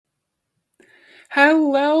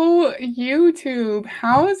Hello, YouTube.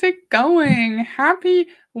 How is it going? Happy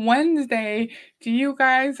Wednesday. Do you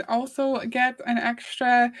guys also get an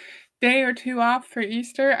extra day or two off for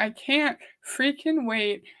Easter? I can't freaking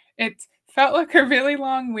wait. It's felt like a really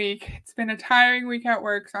long week. It's been a tiring week at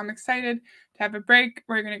work, so I'm excited to have a break.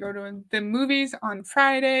 We're going to go to the movies on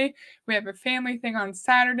Friday. We have a family thing on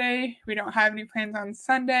Saturday. We don't have any plans on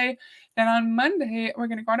Sunday. Then on Monday, we're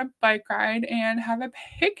going to go on a bike ride and have a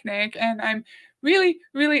picnic, and I'm really,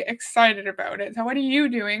 really excited about it. So, what are you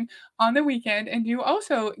doing on the weekend? And do you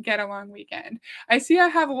also get a long weekend? I see I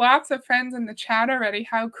have lots of friends in the chat already.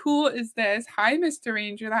 How cool is this? Hi, Mr.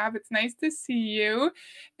 Ranger Lab. It's nice to see you.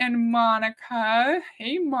 And Monica.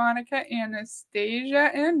 Hey, Monica, Anastasia,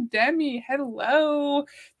 and Demi. Hello.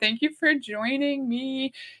 Thank you for joining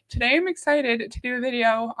me. Today, I'm excited to do a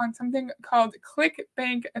video on something called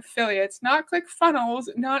ClickBank affiliates, not ClickFunnels,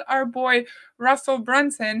 not our boy Russell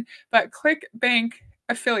Brunson, but ClickBank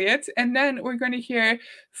affiliates. And then we're going to hear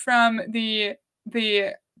from the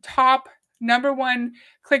top number one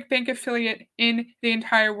ClickBank affiliate in the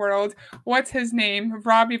entire world. What's his name?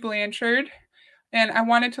 Robbie Blanchard. And I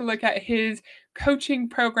wanted to look at his coaching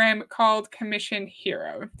program called Commission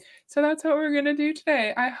Hero. So that's what we're going to do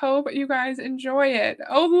today. I hope you guys enjoy it.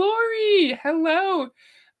 Oh, Lori, hello.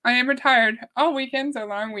 I am retired. All weekends are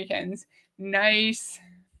long weekends. Nice.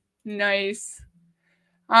 Nice.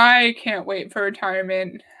 I can't wait for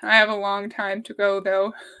retirement. I have a long time to go,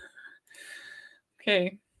 though.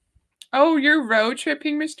 Okay. Oh, you're road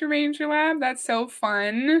tripping, Mr. Ranger Lab? That's so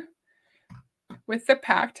fun. With the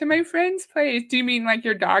pack to my friend's place. Do you mean like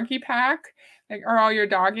your doggy pack? Like, are all your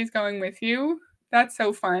doggies going with you? That's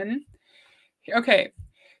so fun. Okay.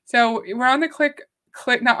 So we're on the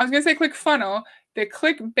no, I was going to say ClickFunnel, the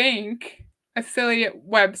ClickBank affiliate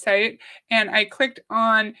website, and I clicked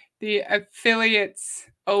on the affiliates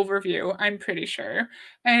overview, I'm pretty sure.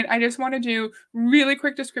 And I just want to do really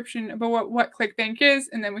quick description about what ClickBank is,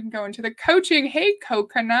 and then we can go into the coaching. Hey,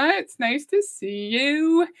 Coconut, it's nice to see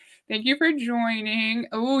you. Thank you for joining.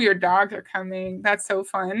 Oh, your dogs are coming. That's so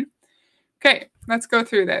fun. Okay, let's go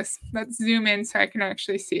through this. Let's zoom in so I can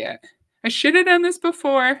actually see it. I should have done this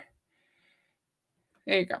before.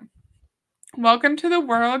 There you go. Welcome to the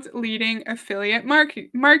world's leading affiliate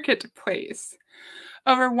marketplace.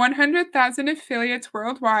 Over 100,000 affiliates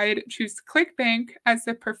worldwide choose ClickBank as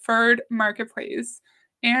the preferred marketplace,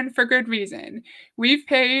 and for good reason. We've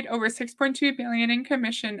paid over $6.2 billion in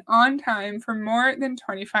commission on time for more than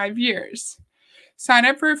 25 years. Sign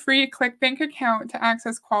up for a free ClickBank account to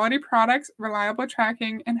access quality products, reliable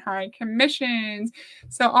tracking, and high commissions.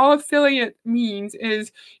 So all affiliate means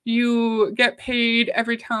is you get paid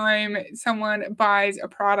every time someone buys a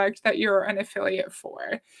product that you're an affiliate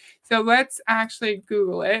for. So let's actually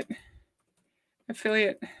Google it.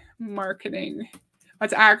 Affiliate marketing.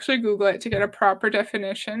 Let's actually Google it to get a proper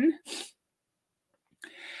definition.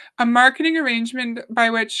 A marketing arrangement by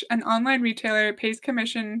which an online retailer pays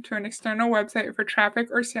commission to an external website for traffic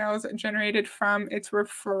or sales generated from its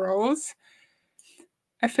referrals.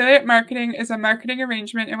 Affiliate marketing is a marketing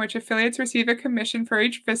arrangement in which affiliates receive a commission for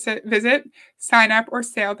each visit, sign up, or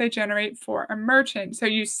sale they generate for a merchant. So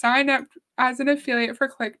you sign up as an affiliate for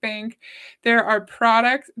ClickBank. There are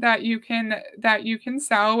products that you can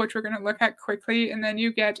sell, which we're going to look at quickly, and then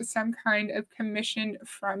you get some kind of commission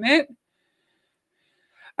from it.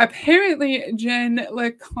 Apparently, Jen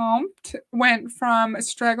LeCompte went from a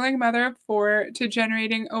struggling mother of four to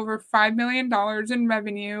generating over $5 million in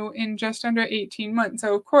revenue in just under 18 months.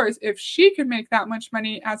 So, of course, if she could make that much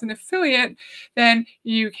money as an affiliate, then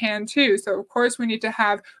you can too. So, of course, we need to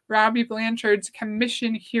have Robbie Blanchard's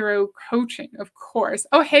Commission Hero coaching, of course.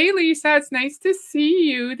 Oh, hey, Lisa, it's nice to see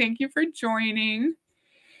you. Thank you for joining.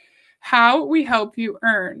 How we help you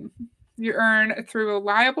earn. You earn through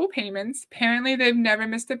reliable payments. Apparently, they've never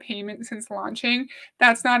missed a payment since launching.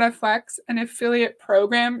 That's not a flex. An affiliate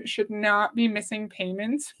program should not be missing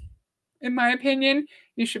payments. In my opinion,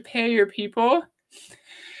 you should pay your people.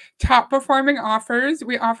 Top performing offers.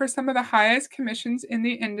 We offer some of the highest commissions in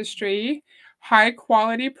the industry. High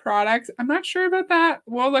quality products. I'm not sure about that.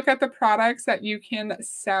 We'll look at the products that you can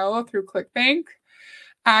sell through ClickBank.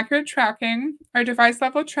 Accurate tracking. Our device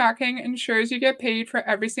level tracking ensures you get paid for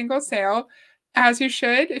every single sale. As you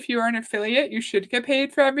should. If you are an affiliate, you should get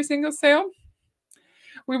paid for every single sale.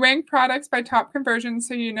 We rank products by top conversions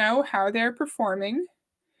so you know how they're performing.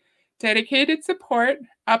 Dedicated support.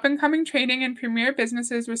 Up-and-coming trading and premier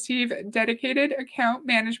businesses receive dedicated account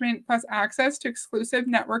management plus access to exclusive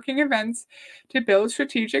networking events to build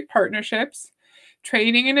strategic partnerships.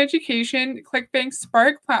 Training and education. ClickBank's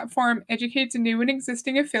Spark platform educates new and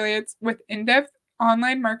existing affiliates with in-depth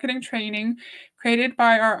online marketing training created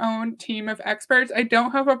by our own team of experts. I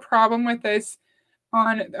don't have a problem with this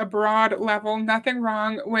on a broad level. Nothing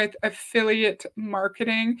wrong with affiliate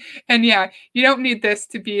marketing. And yeah, you don't need this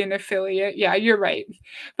to be an affiliate. Yeah, you're right.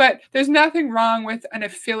 But there's nothing wrong with an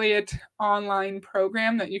affiliate online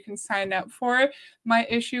program that you can sign up for. My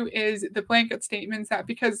issue is the blanket statements that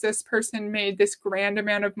because this person made this grand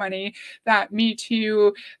amount of money, that me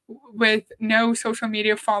too, with no social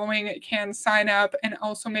media following, can sign up and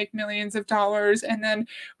also make millions of dollars. And then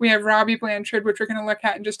we have Robbie Blanchard, which we're going to look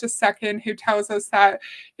at in just a second, who tells us that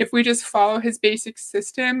if we just follow his basic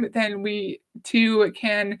system, then we too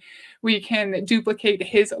can duplicate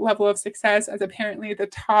his level of success as apparently the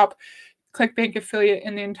top ClickBank affiliate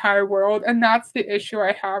in the entire world. And that's the issue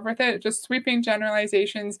I have with it. Just sweeping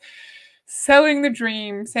generalizations, selling the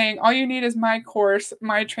dream, saying all you need is my course,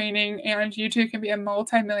 my training, and you too can be a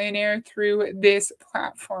multimillionaire through this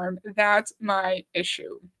platform. That's my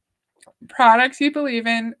issue. Products you believe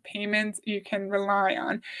in, payments you can rely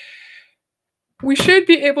on. We should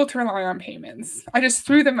be able to rely on payments. I just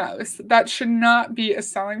threw them out. That should not be a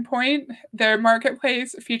selling point. Their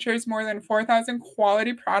marketplace features more than 4,000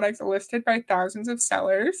 quality products listed by thousands of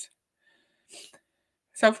sellers.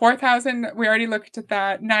 So 4,000, we already looked at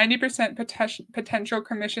that. 90% potential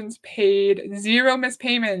commissions paid, 0 missed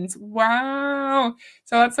payments. Wow.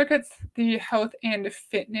 So let's look at the health and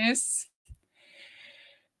fitness.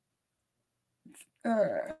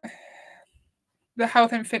 The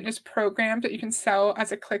health and fitness program that you can sell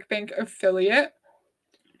as a ClickBank affiliate.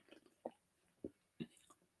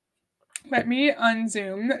 Let me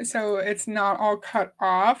unzoom so it's not all cut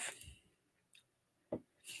off.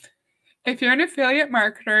 If you're an affiliate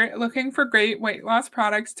marketer looking for great weight loss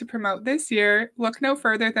products to promote this year, look no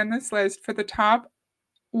further than this list for the top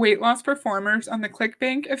weight loss performers on the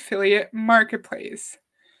ClickBank affiliate marketplace.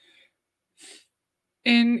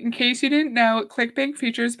 In case you didn't know, ClickBank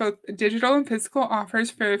features both digital and physical offers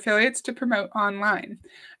for affiliates to promote online.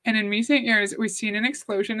 And in recent years, we've seen an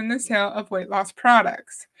explosion in the sale of weight loss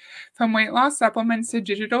products. From weight loss supplements to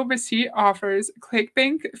digital receipt offers,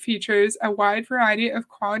 ClickBank features a wide variety of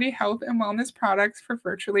quality health and wellness products for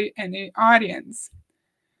virtually any audience.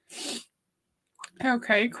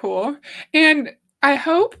 Okay, cool. And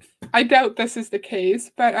I doubt this is the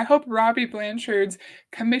case, but I hope Robbie Blanchard's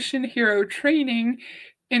commission hero training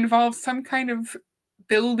involves some kind of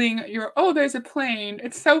building there's a plane.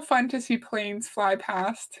 It's so fun to see planes fly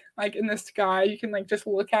past, like in the sky. You can just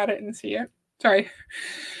look at it and see it. Sorry.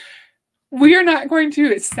 We are not going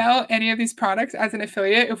to sell any of these products as an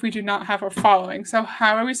affiliate if we do not have a following. So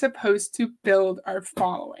how are we supposed to build our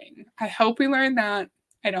following? I hope we learn that.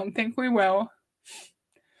 I don't think we will.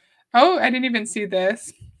 Oh, I didn't even see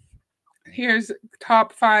this. Here's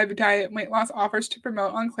top 5 diet weight loss offers to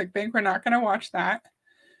promote on ClickBank. We're not going to watch that.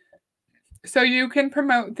 So you can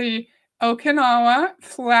promote the Okinawa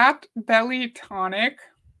Flat Belly Tonic,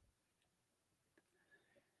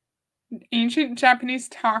 ancient Japanese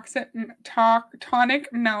tonic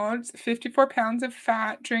melts 54 pounds of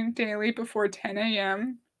fat, drink daily before 10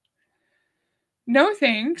 a.m. No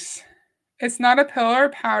thanks. It's not a pill or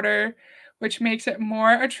powder, which makes it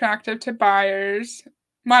more attractive to buyers.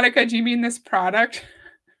 Monica, do you mean this product?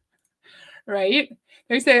 Right?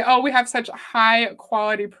 They say, oh, we have such high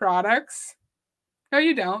quality products. No,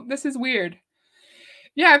 you don't. This is weird.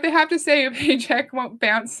 Yeah, if they have to say a paycheck won't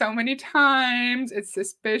bounce so many times, it's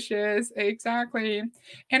suspicious. Exactly.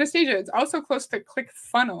 Anastasia, it's also close to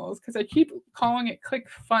ClickFunnels because I keep calling it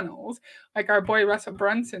ClickFunnels, like our boy Russell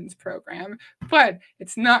Brunson's program, but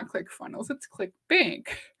it's not ClickFunnels, it's ClickBank.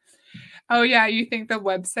 Oh yeah, you think the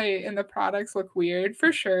website and the products look weird?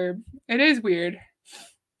 For sure. It is weird.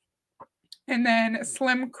 And then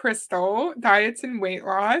Slim Crystal, diets and weight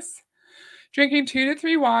loss. Drinking 2 to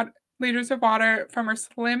 3 liters of water from our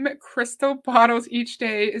Slim Crystal bottles each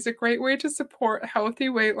day is a great way to support healthy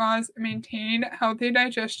weight loss, maintain healthy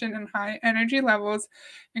digestion and high energy levels,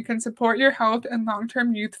 and can support your health and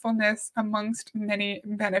long-term youthfulness amongst many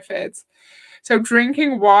benefits. So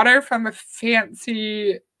drinking water from a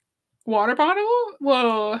fancy water bottle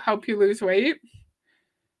will help you lose weight.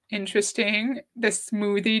 Interesting. The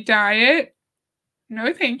smoothie diet.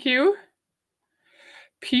 No, thank you.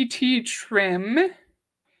 PT Trim.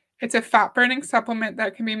 It's a fat-burning supplement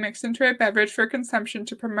that can be mixed into a beverage for consumption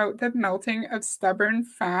to promote the melting of stubborn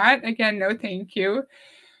fat. Again, no thank you.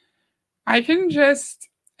 I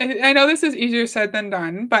know this is easier said than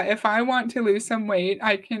done, but if I want to lose some weight,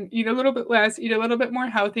 I can eat a little bit less, eat a little bit more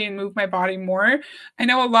healthy, and move my body more. I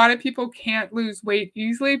know a lot of people can't lose weight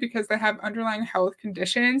easily because they have underlying health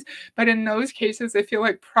conditions, but in those cases, I feel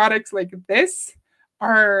like products like this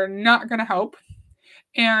are not going to help.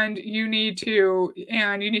 and you need to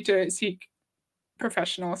seek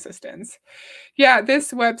professional assistance. Yeah,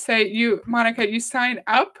 this website, Monica, you sign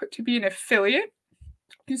up to be an affiliate.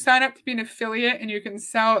 You sign up to be an affiliate and you can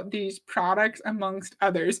sell these products amongst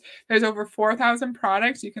others. There's over 4,000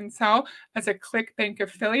 products you can sell as a ClickBank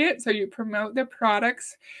affiliate. So you promote the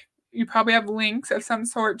products. You probably have links of some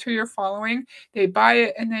sort to your following. They buy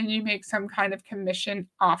it and then you make some kind of commission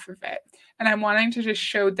off of it. And I'm wanting to just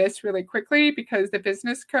show this really quickly because the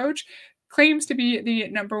business coach claims to be the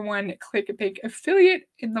 #1 ClickBank affiliate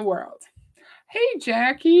in the world. Hey,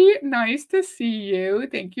 Jackie, nice to see you.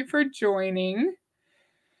 Thank you for joining.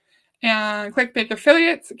 And ClickBank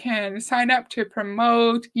affiliates can sign up to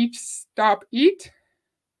promote Eat Stop Eat.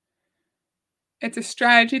 It's a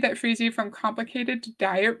strategy that frees you from complicated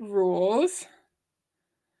diet rules.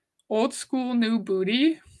 Old school, new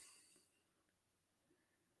booty.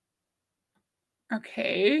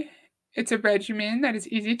 Okay. It's a regimen that is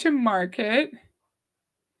easy to market.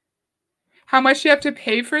 How much you have to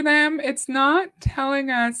pay for them? It's not telling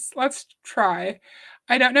us. Let's try.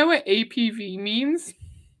 I don't know what APV means.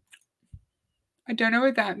 I don't know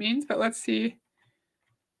what that means, but let's see.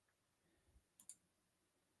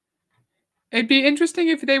 It'd be interesting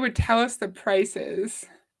if they would tell us the prices.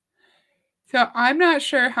 So I'm not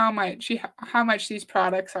sure how much these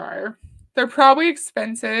products are. They're probably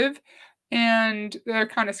expensive and they're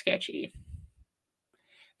kind of sketchy.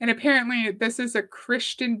 And apparently this is a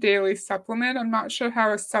Christian daily supplement. I'm not sure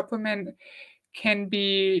how a supplement can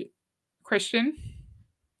be Christian,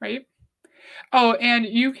 right? Oh, and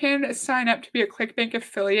you can sign up to be a ClickBank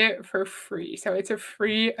affiliate for free. So it's a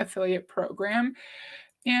free affiliate program.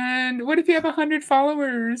 And what if you have 100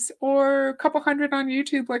 followers or a couple hundred on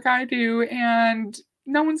YouTube like I do, and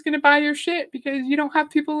no one's going to buy your shit because you don't have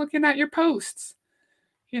people looking at your posts,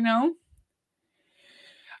 you know?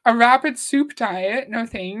 A rapid soup diet, no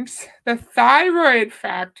thanks. The thyroid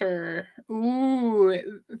factor. Ooh,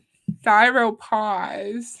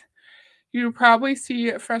 thyropause. You probably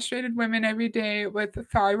see frustrated women every day with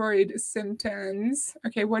thyroid symptoms.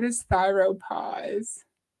 Okay, what is thyropause?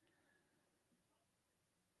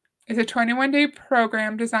 It's a 21-day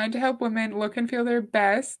program designed to help women look and feel their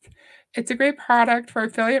best. It's a great product for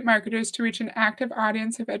affiliate marketers to reach an active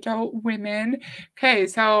audience of adult women. Okay,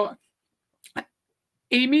 so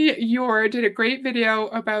Amy Yor did a great video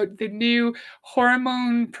about the new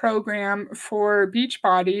hormone program for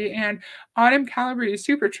Beachbody, and Autumn Calabrese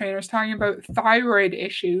Super Trainer is talking about thyroid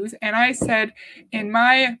issues. And I said in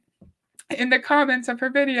the comments of her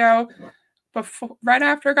video, right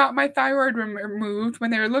after I got my thyroid removed,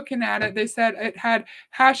 when they were looking at it, they said it had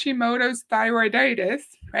Hashimoto's thyroiditis,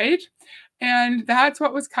 right? And that's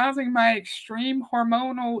what was causing my extreme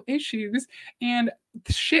hormonal issues. And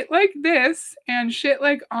shit like this and shit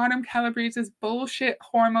like Autumn Calabrese's bullshit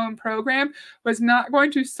hormone program was not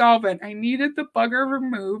going to solve it. I needed the bugger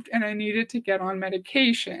removed and I needed to get on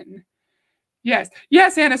medication. Yes,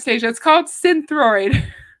 Anastasia, it's called Synthroid.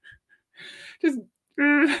 Just...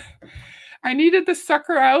 I needed the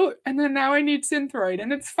sucker out, and then now I need Synthroid,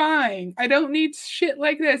 and it's fine. I don't need shit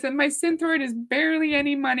like this, and my Synthroid is barely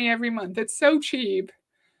any money every month. It's so cheap.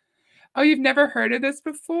 Oh, you've never heard of this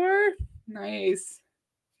before? Nice.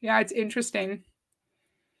 Yeah, it's interesting.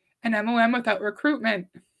 An MLM without recruitment.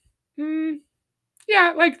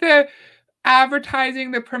 Yeah, like the advertising,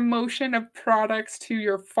 the promotion of products to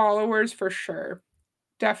your followers for sure.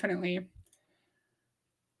 Definitely.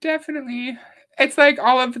 It's like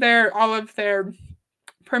all of their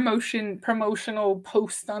promotional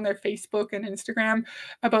posts on their Facebook and Instagram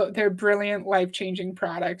about their brilliant life-changing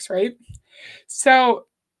products, right? So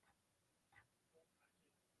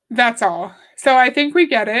that's all. So I think we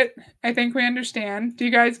get it. I think we understand. Do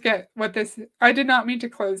you guys get what this? I did not mean to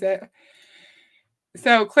close it.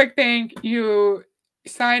 So ClickBank, you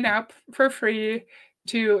sign up for free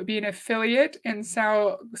to be an affiliate and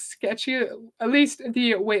sell sketchy, at least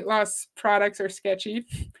the weight loss products are sketchy.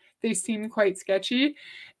 They seem quite sketchy.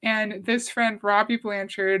 And this friend, Robbie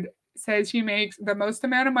Blanchard, says he makes the most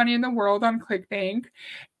amount of money in the world on ClickBank,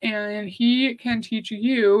 and he can teach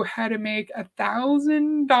you how to make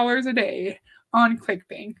 $1,000 a day on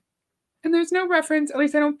ClickBank. And there's no reference, at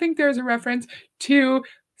least I don't think there's a reference, to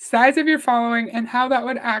size of your following and how that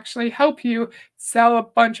would actually help you sell a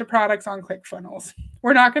bunch of products on ClickFunnels.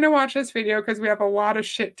 We're not going to watch this video because we have a lot of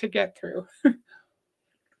shit to get through.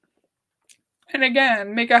 And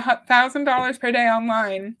again, make $1,000 per day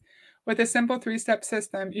online with a simple 3-step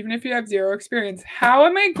system, even if you have zero experience. How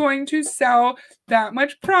am I going to sell that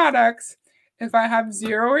much products If I have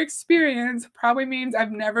zero experience, probably means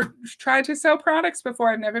I've never tried to sell products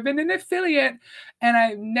before. I've never been an affiliate, and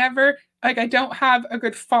I've never, like, I don't have a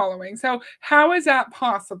good following. So how is that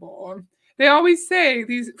possible? They always say,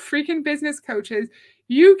 these freaking business coaches,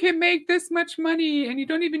 you can make this much money and you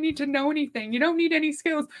don't even need to know anything. You don't need any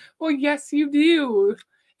skills. Well, yes, you do.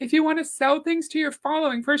 If you want to sell things to your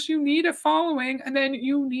following, first you need a following, and then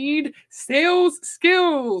you need sales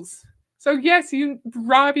skills. So yes,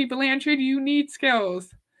 Robbie Blanchard, you need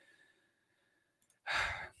skills.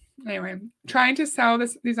 Anyway, trying to sell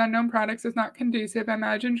these unknown products is not conducive.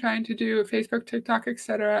 Imagine trying to do Facebook, TikTok,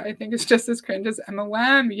 etc. I think it's just as cringe as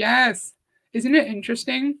MLM. Yes. Isn't it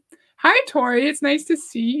interesting? Hi, Tori. It's nice to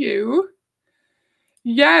see you.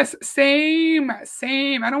 Yes, same.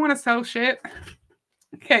 I don't want to sell shit.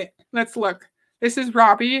 Okay, let's look. This is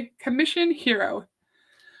Robbie, Commission Hero.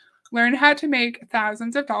 Learn how to make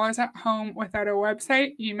thousands of dollars at home without a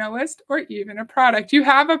website, email list, or even a product. You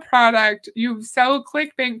have a product. You sell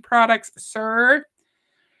ClickBank products, sir.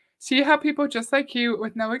 See how people just like you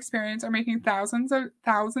with no experience are making thousands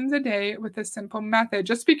a day with a simple method.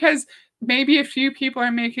 Just because maybe a few people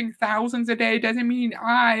are making thousands a day doesn't mean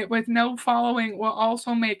I, with no following, will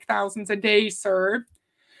also make thousands a day, sir.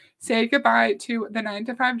 Say goodbye to the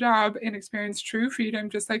 9-to-5 job and experience true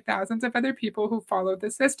freedom, just like thousands of other people who follow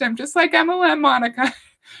the system. Just like MLM, Monica.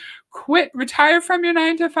 Retire from your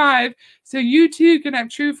 9-to-5 so you too can have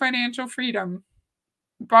true financial freedom.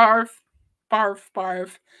 Barf, barf,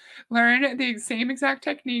 barf. Learn the same exact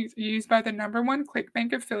techniques used by the #1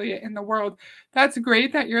 ClickBank affiliate in the world. That's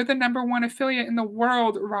great that you're the #1 affiliate in the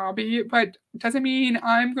world, Robbie, but doesn't mean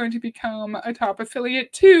I'm going to become a top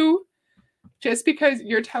affiliate too. Just because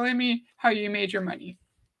you're telling me how you made your money.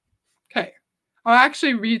 Okay. I'll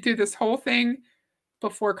actually read through this whole thing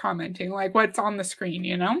before commenting, like what's on the screen,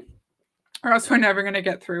 you know? Or else we're never going to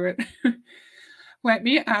get through it. Let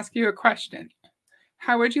me ask you a question.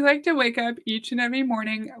 How would you like to wake up each and every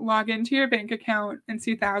morning, log into your bank account, and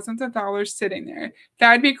see thousands of dollars sitting there?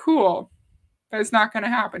 That'd be cool. But it's not going to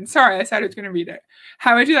happen. Sorry, I said I was going to read it.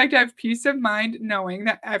 How would you like to have peace of mind knowing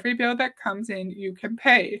that every bill that comes in, you can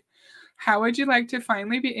pay? How would you like to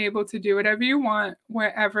finally be able to do whatever you want,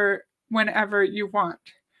 whenever you want?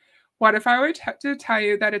 What if I were to tell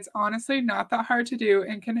you that it's honestly not that hard to do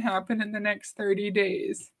and can happen in the next 30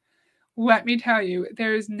 days? Let me tell you,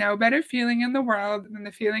 there is no better feeling in the world than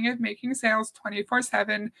the feeling of making sales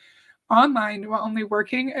 24/7 online while only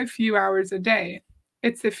working a few hours a day.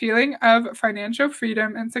 It's the feeling of financial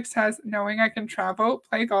freedom and success, knowing I can travel,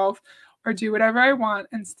 play golf, or do whatever I want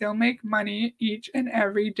and still make money each and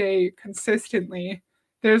every day consistently.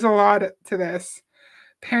 There's a lot to this.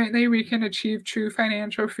 Apparently, we can achieve true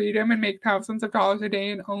financial freedom and make thousands of dollars a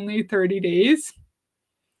day in only 30 days.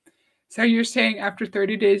 So you're saying after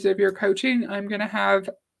 30 days of your coaching, I'm going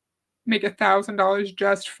to make $1,000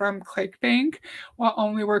 just from ClickBank while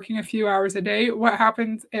only working a few hours a day? What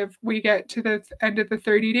happens if we get to the end of the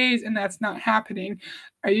 30 days and that's not happening?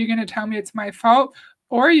 Are you going to tell me it's my fault?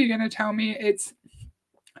 Or are you going to tell me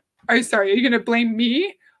are you going to blame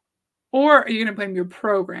me? Or are you going to blame your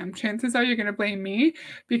program? Chances are you're going to blame me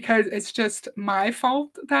because it's just my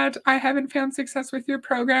fault that I haven't found success with your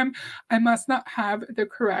program. I must not have the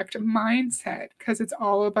correct mindset because it's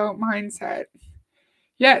all about mindset.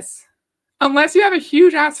 Yes. Unless you have a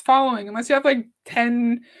huge ass following, unless you have like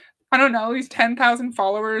 10, I don't know, at least 10,000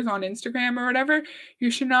 followers on Instagram or whatever,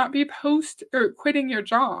 you should not be quitting your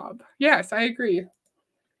job. Yes, I agree.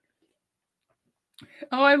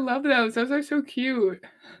 Oh, I love those. Those are so cute.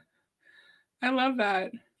 I love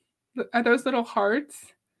that. Are those little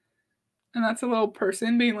hearts? And that's a little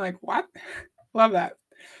person being like, what? Love that.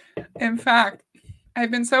 In fact,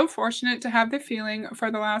 I've been so fortunate to have the feeling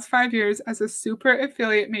for the last 5 years as a super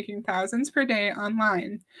affiliate making thousands per day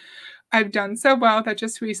online. I've done so well that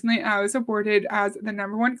just recently I was awarded as the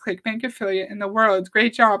 #1 ClickBank affiliate in the world.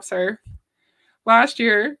 Great job, sir. Last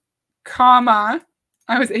year,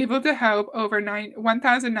 I was able to help over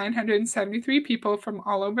 1,973 people from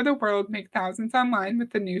all over the world make thousands online with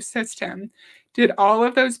the new system. Did all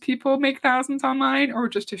of those people make thousands online or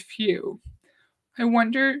just a few? I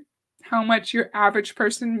wonder how much your average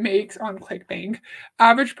person makes on ClickBank.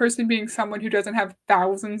 Average person being someone who doesn't have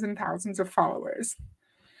thousands and thousands of followers.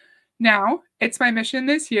 Now, it's my mission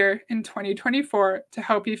this year in 2024 to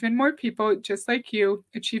help even more people just like you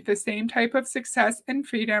achieve the same type of success and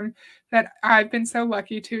freedom that I've been so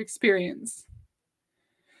lucky to experience.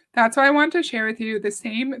 That's why I want to share with you the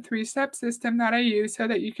same 3-step system that I use so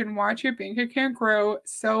that you can watch your bank account grow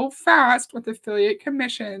so fast with affiliate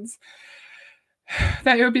commissions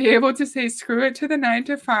that you'll be able to say screw it to the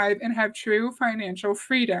 9-to-5 and have true financial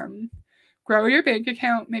freedom. Grow your bank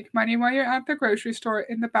account, make money while you're at the grocery store,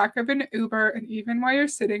 in the back of an Uber, and even while you're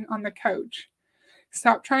sitting on the couch.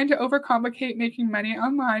 Stop trying to overcomplicate making money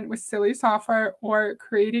online with silly software or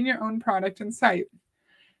creating your own product and site.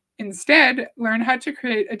 Instead, learn how to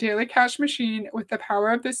create a daily cash machine with the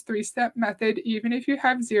power of this 3-step method, even if you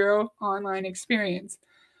have zero online experience.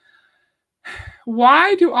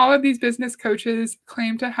 Why do all of these business coaches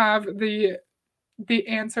claim to have the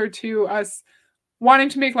answer to us wanting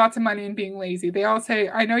to make lots of money and being lazy? They all say,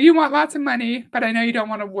 I know you want lots of money, but I know you don't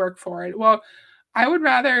want to work for it. Well, I would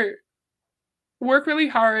rather work really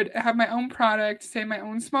hard, have my own product, say my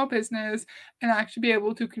own small business, and actually be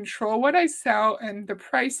able to control what I sell and the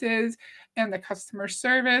prices and the customer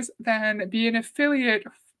service than be an affiliate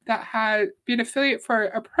for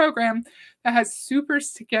a program that has super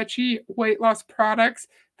sketchy weight loss products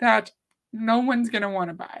that no one's going to want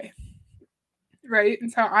to buy. Right?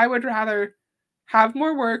 And so I would rather have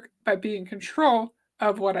more work, but be in control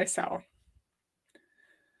of what I sell.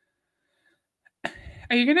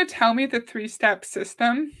 Are you going to tell me the 3-step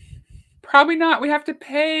system? Probably not. We have to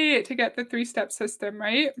pay to get the 3-step system,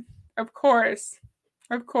 right? Of course.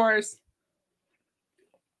 Of course.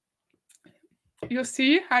 You'll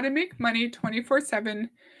see how to make money 24/7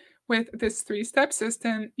 with this 3-step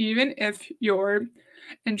system, even if you're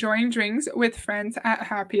enjoying drinks with friends at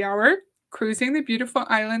happy hour, cruising the beautiful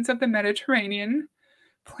islands of the Mediterranean,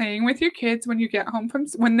 playing with your kids when they get home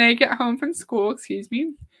from school,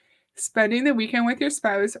 spending the weekend with your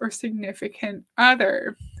spouse or significant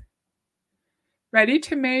other. Ready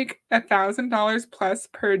to make $1,000 plus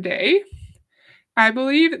per day? I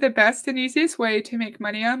believe the best and easiest way to make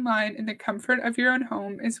money online in the comfort of your own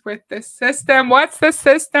home is with this system. What's the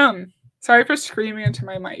system? Sorry for screaming into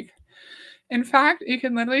my mic. In fact, you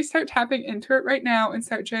can literally start tapping into it right now and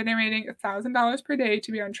start generating $1,000 per day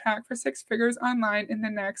to be on track for 6 figures online in the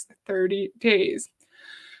next 30 days.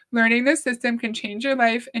 Learning this system can change your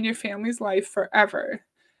life and your family's life forever.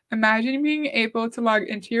 Imagine being able to log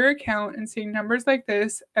into your account and seeing numbers like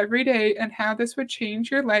this every day and how this would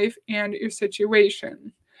change your life and your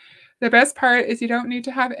situation. The best part is you don't need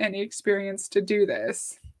to have any experience to do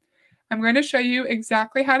this. I'm going to show you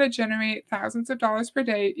exactly how to generate thousands of dollars per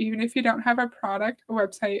day, even if you don't have a product, a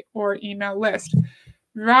website, or email list.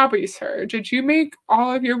 Robbie, sir, did you make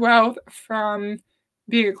all of your wealth from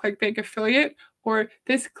being a ClickBank affiliate or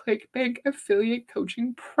this ClickBank affiliate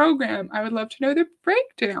coaching program? I would love to know the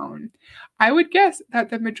breakdown. I would guess that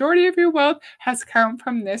the majority of your wealth has come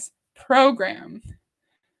from this program.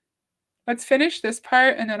 Let's finish this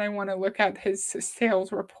part, and then I want to look at his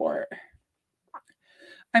sales report.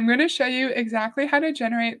 I'm going to show you exactly how to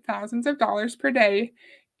generate thousands of dollars per day,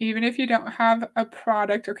 even if you don't have a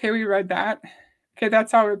product. Okay, we read that. Okay,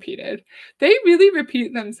 that's all repeated. They really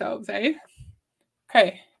repeat themselves, eh?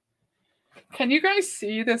 Okay. Can you guys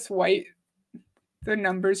see this the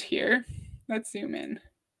numbers here? Let's zoom in.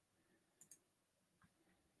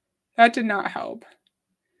 That did not help.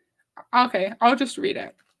 Okay, I'll just read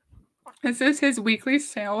it. This is his weekly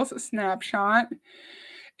sales snapshot.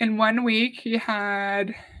 In 1 week, he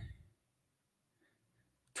had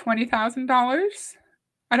 $20,000.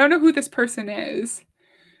 I don't know who this person is,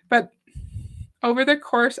 but over the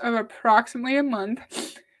course of approximately a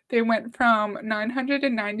month, they went from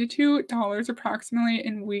 $992 approximately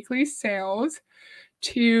in weekly sales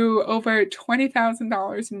to over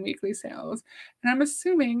 $20,000 in weekly sales. And I'm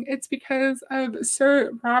assuming it's because of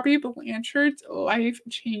Sir Robbie Blanchard's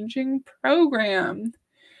life-changing program.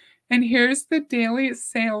 And here's the daily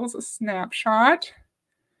sales snapshot.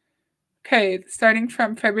 Okay, starting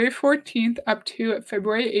from February 14th up to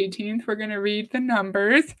February 18th, we're going to read the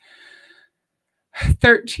numbers.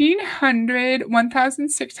 $1,300,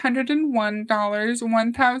 $1,601,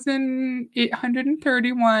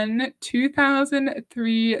 $1,831,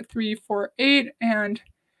 $2,348, and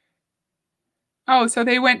so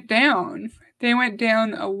they went down. They went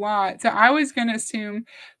down a lot. So I was going to assume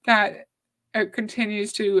that it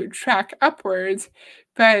continues to track upwards,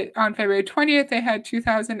 but on February 20th, they had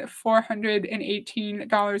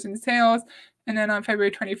 $2,418 in sales. And then on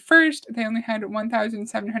February 21st, they only had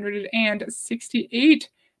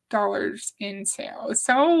 $1,768 in sales.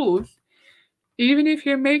 So even if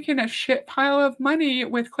you're making a shit pile of money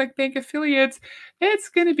with ClickBank affiliates, it's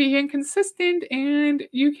going to be inconsistent, and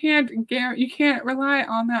you can't rely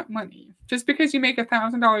on that money. Just because you make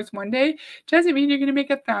 $1,000 one day doesn't mean you're going to make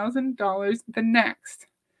 $1,000 the next.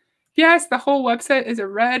 Yes, the whole website is a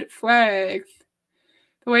red flag.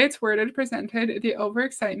 The way it's worded, presented, the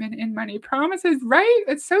overexcitement in money promises, right?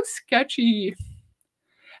 It's so sketchy.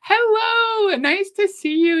 Hello, nice to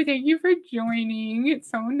see you. Thank you for joining.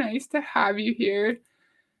 It's so nice to have you here.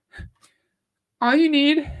 All you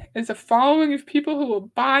need is a following of people who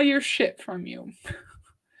will buy your shit from you.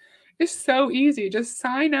 It's so easy. Just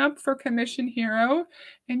sign up for Commission Hero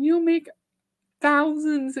and you'll make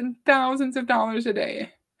thousands and thousands of dollars a day.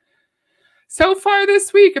 So far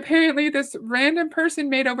this week, apparently this random person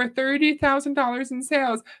made over $30,000 in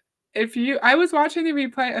sales. I was watching the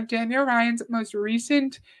replay of Danielle Ryan's most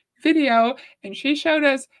recent video, and she showed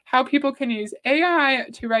us how people can use AI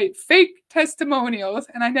to write fake testimonials,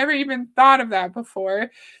 and I never even thought of that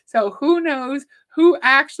before. So who knows who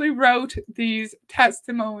actually wrote these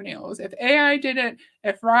testimonials? If AI did it,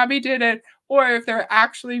 if Robbie did it, or if they're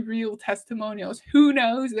actually real testimonials. Who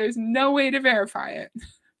knows? There's no way to verify it.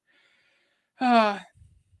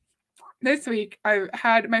 This week, I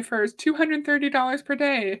had my first $230 per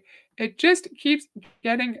day. It just keeps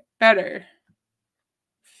getting better.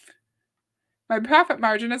 My profit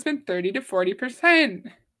margin has been 30 to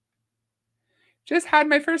 40%. Just had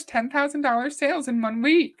my first $10,000 sales in 1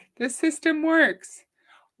 week. This system works.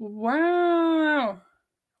 Wow.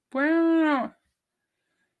 Wow.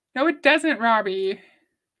 No, it doesn't, Robbie.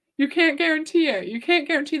 You can't guarantee it. You can't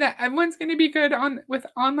guarantee that everyone's going to be good with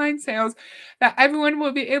online sales, that everyone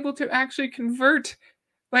will be able to actually convert,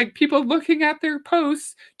 like, people looking at their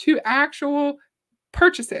posts to actual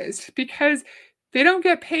purchases, because they don't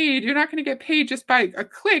get paid. You're not going to get paid just by a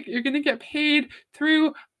click. You're going to get paid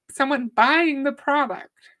through someone buying the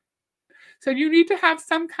product. So you need to have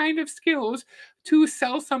some kind of skills to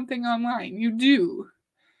sell something online. You do.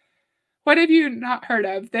 What have you not heard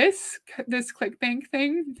of? This ClickBank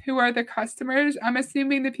thing? Who are the customers? I'm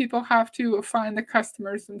assuming the people have to find the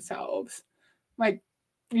customers themselves. Like,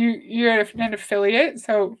 you're an affiliate,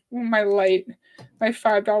 so my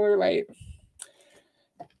 $5 light.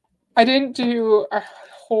 I didn't do a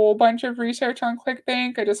whole bunch of research on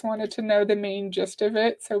ClickBank. I just wanted to know the main gist of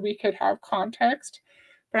it so we could have context.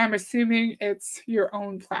 But I'm assuming it's your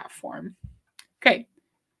own platform. Okay.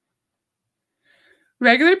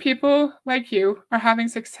 Regular people like you are having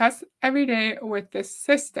success every day with this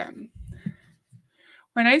system.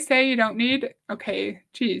 When I say you don't need, okay,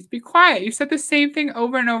 geez, be quiet. You said the same thing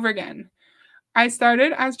over and over again. I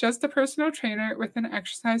started as just a personal trainer with an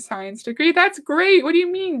exercise science degree. That's great. What do you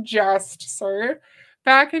mean, just, sir?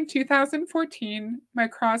 Back in 2014, my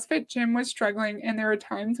CrossFit gym was struggling, and there were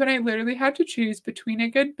times when I literally had to choose between a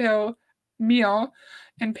good meal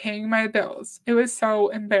and paying my bills. It was so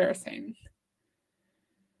embarrassing.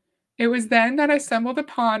 It was then that I stumbled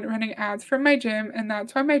upon running ads for my gym, and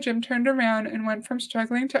that's why my gym turned around and went from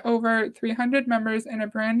struggling to over 300 members in a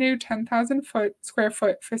brand new 10,000 square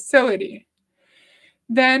foot facility.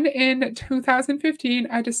 Then in 2015,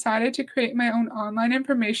 I decided to create my own online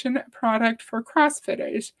information product for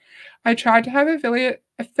CrossFitters. I tried to have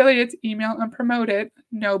affiliates email and promote it.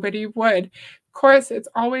 Nobody would. Of course, it's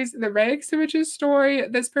always the Reg Switch's story.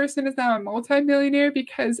 This person is now a multimillionaire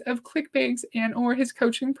because of ClickBank and or his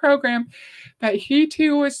coaching program. But he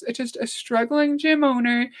too was just a struggling gym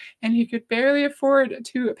owner, and he could barely afford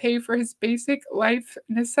to pay for his basic life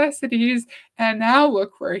necessities. And now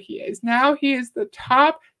look where he is. Now he is the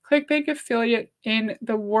top ClickBank affiliate in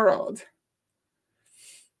the world.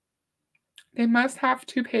 They must have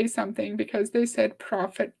to pay something because they said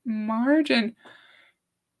profit margin.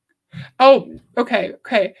 Oh, okay.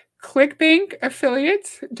 ClickBank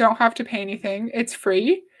affiliates don't have to pay anything. It's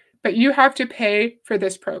free, but you have to pay for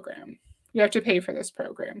this program. You have to pay for this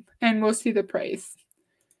program, and we'll see the price.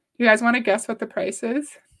 You guys want to guess what the price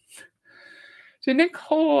is? So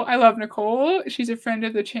Nicole, I love Nicole. She's a friend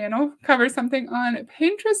of the channel. Covers something on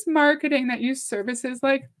Pinterest marketing that use services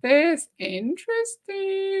like this.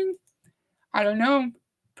 Interesting. I don't know.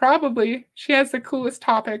 Probably. She has the coolest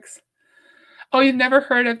topics. Oh, you've never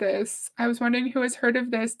heard of this. I was wondering who has heard of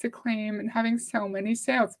this to claim and having so many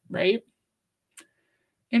sales, right?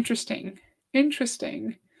 Interesting.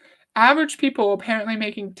 Average people apparently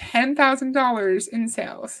making $10,000 in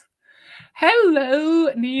sales.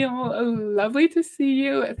 Hello, Neil. Lovely to see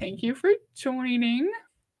you. Thank you for joining.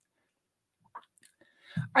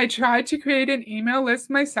 I tried to create an email list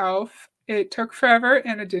myself. It took forever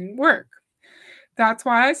and it didn't work. That's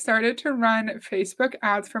why I started to run Facebook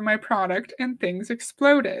ads for my product, and things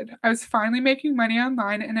exploded. I was finally making money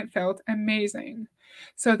online and it felt amazing.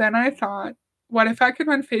 So then I thought, what if I could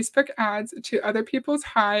run Facebook ads to other people's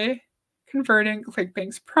high converting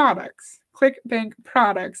ClickBank products?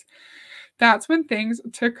 That's when things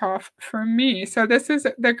took off for me. So this is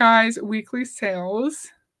the guy's weekly sales.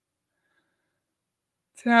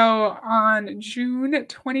 So on June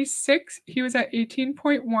 26th, he was at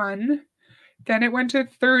 18.1. Then it went to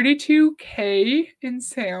 32K in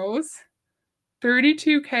sales.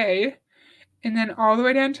 32K. and then all the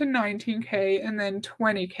way down to 19K, and then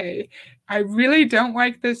 20K. I really don't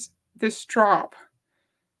like this drop.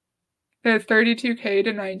 The 32K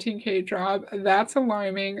to 19K drop, that's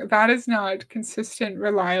alarming. That is not consistent,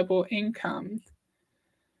 reliable income.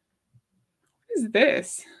 What is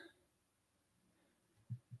this?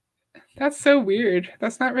 That's so weird.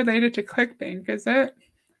 That's not related to ClickBank, is it?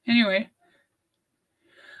 Anyway,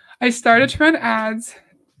 I started to run ads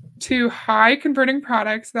to high converting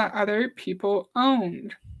products that other people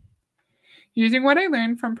owned. Using what I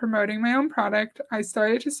learned from promoting my own product, I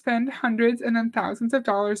started to spend hundreds and then thousands of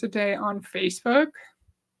dollars a day on Facebook.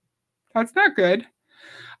 That's not good.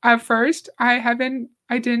 At first, I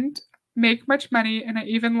didn't make much money and I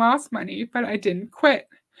even lost money, but I didn't quit.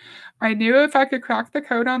 I knew if I could crack the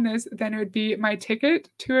code on this, then it would be my ticket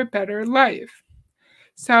to a better life.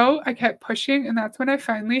 So I kept pushing, and that's when I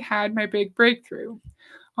finally had my big breakthrough.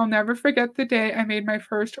 I'll never forget the day I made my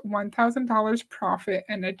first $1,000 profit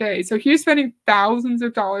in a day. So he was spending thousands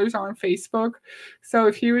of dollars on Facebook. So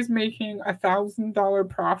if he was making $1,000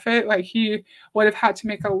 profit, like he would have had to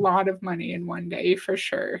make a lot of money in one day for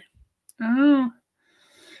sure. Oh.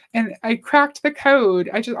 And I cracked the code.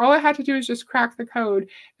 All I had to do is just crack the code.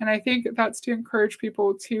 And I think that's to encourage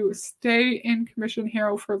people to stay in Commission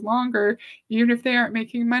Hero for longer, even if they aren't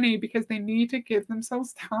making money, because they need to give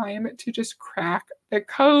themselves time to just crack the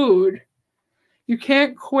code. You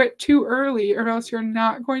can't quit too early or else you're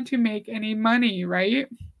not going to make any money, right?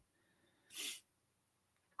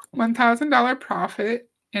 $1,000 profit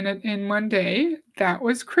in one day. That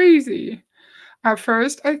was crazy. At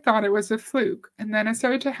first, I thought it was a fluke, and then it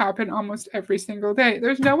started to happen almost every single day.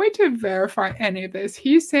 There's no way to verify any of this.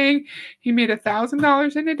 He's saying he made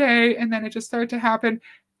 $1,000 in a day, and then it just started to happen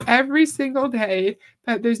every single day,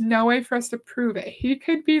 but there's no way for us to prove it. He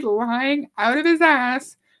could be lying out of his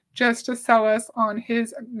ass just to sell us on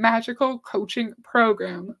his magical coaching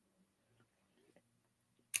program.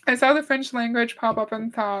 I saw the French language pop up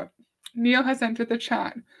and thought, Neil has entered the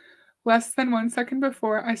chat. Less than 1 second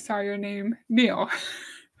before I saw your name, Neil.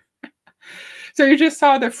 So you just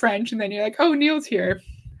saw the French and then you're like, oh, Neil's here.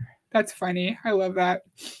 That's funny. I love that.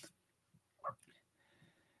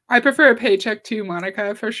 I prefer a paycheck too,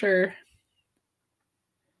 Monica, for sure.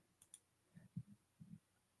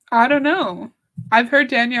 I don't know. I've heard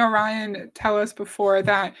Danielle Ryan tell us before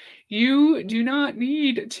that you do not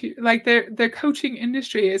need to, like, the coaching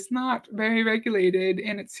industry is not very regulated,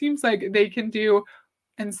 and it seems like they can do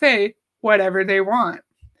and say whatever they want.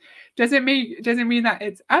 Doesn't mean that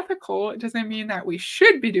it's ethical. It doesn't mean that we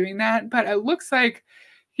should be doing that, but it looks like,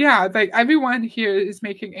 yeah, like everyone here is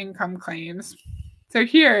making income claims. So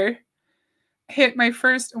here, hit my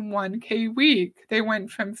first 1K week. They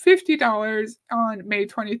went from $50 on May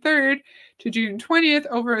 23rd to June 20th,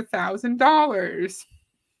 over $1,000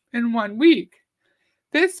 in 1 week.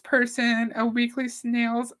 This person, a weekly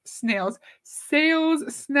sales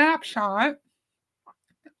snapshot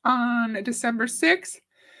on December 6th,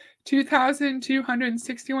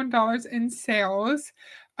 $2,261 in sales,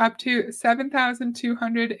 up to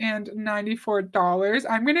 $7,294.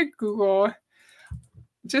 I'm going to Google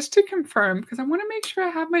just to confirm, because I want to make sure I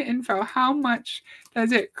have my info. How much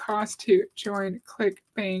does it cost to join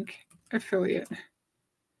ClickBank affiliate?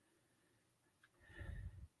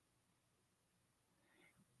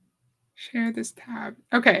 Share this tab.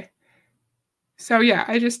 Okay. So yeah,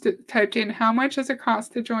 I just typed in how much does it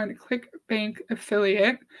cost to join ClickBank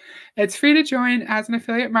affiliate. It's free to join as an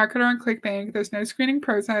affiliate marketer on ClickBank. There's no screening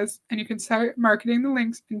process, and you can start marketing the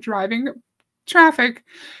links and driving traffic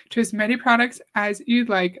to as many products as you'd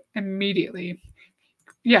like immediately.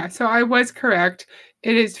 Yeah, so I was correct.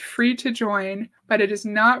 It is free to join, but it is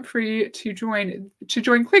not free to join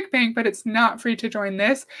ClickBank, but it's not free to join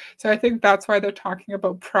this. So I think that's why they're talking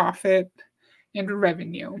about profit and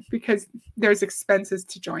revenue, because there's expenses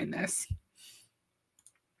to join this.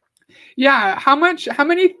 Yeah, how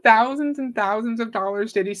many thousands and thousands of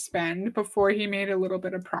dollars did he spend before he made a little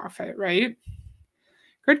bit of profit, right?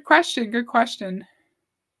 Good question.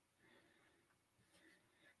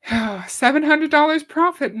 $700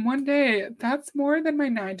 profit in one day. That's more than my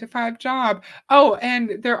 9-to-5 job. Oh,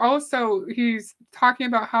 and he's talking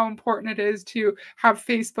about how important it is to have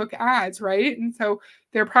Facebook ads, right? And so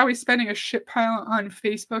they're probably spending a shit pile on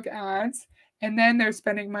Facebook ads, and then they're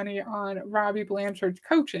spending money on Robbie Blanchard's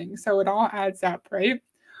coaching. So it all adds up, right?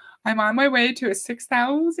 I'm on my way to a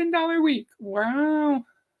 $6,000 week. Wow.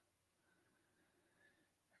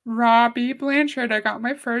 Robbie Blanchard, I got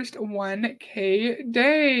my first 1K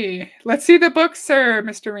day. Let's see the book, sir,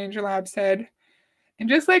 Mr. Ranger Lab said. And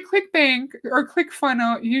just like ClickBank or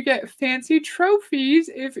ClickFunnels, you get fancy trophies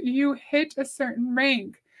if you hit a certain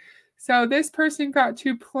rank. So this person got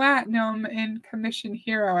to platinum in Commission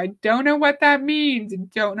Hero. I don't know what that means.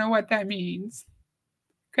 Don't know what that means.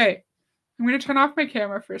 Okay, I'm going to turn off my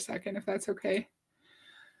camera for a second if that's okay.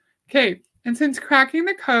 Okay, and since cracking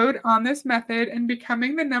the code on this method and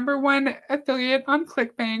becoming the #1 affiliate on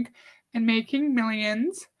ClickBank and making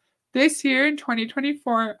millions, this year in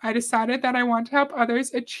 2024, I decided that I want to help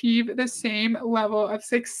others achieve the same level of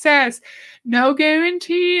success. No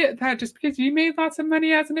guarantee that just because you made lots of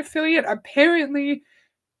money as an affiliate, apparently,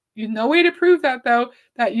 no way to prove that though,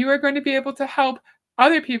 that you are going to be able to help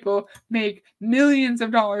other people make millions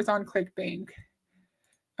of dollars on ClickBank.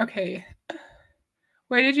 Okay.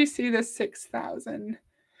 Where did you see the 6,000?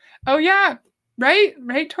 Oh yeah,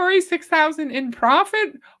 right, Tori, 6,000 in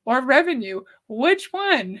profit or revenue? Which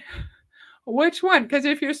one? Which one? Because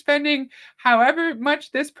if you're spending however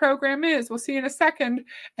much this program is, we'll see in a second,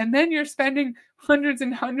 and then you're spending hundreds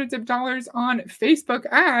and hundreds of dollars on Facebook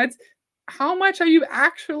ads, how much are you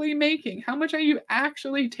actually making? How much are you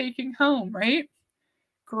actually taking home, right?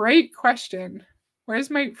 Great question. Where's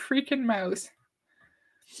my freaking mouse?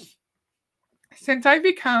 Since I've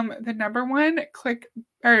become the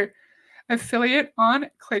 #1 affiliate on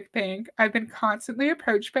ClickBank, I've been constantly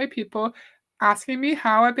approached by people asking me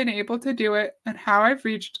how I've been able to do it and how I've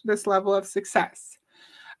reached this level of success.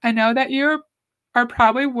 I know that you are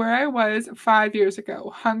probably where I was 5 years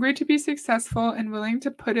ago, hungry to be successful and willing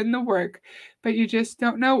to put in the work, but you just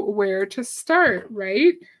don't know where to start,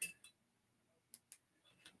 right?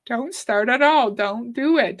 Don't start at all. Don't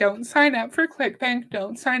do it. Don't sign up for ClickBank.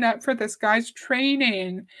 Don't sign up for this guy's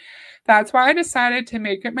training. That's why I decided to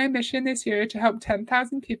make it my mission this year to help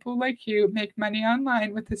 10,000 people like you make money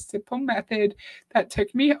online with a simple method that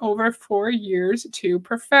took me over 4 years to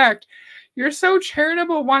perfect. You're so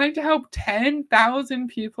charitable wanting to help 10,000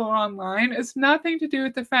 people online. It's nothing to do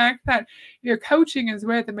with the fact that your coaching is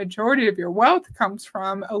where the majority of your wealth comes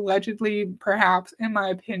from, allegedly, perhaps, in my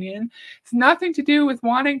opinion. It's nothing to do with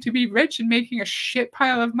wanting to be rich and making a shit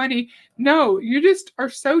pile of money. No, you just are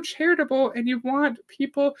so charitable and you want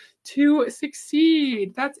people to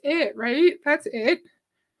succeed. That's it, right? That's it.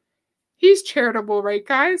 He's charitable, right,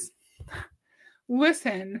 guys?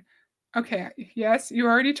 Listen. Okay, yes, you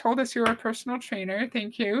already told us you're a personal trainer.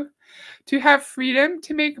 Thank you. To have freedom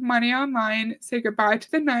to make money online, say goodbye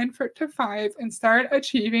to the 9 to 5 and start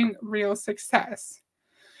achieving real success.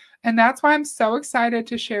 And that's why I'm so excited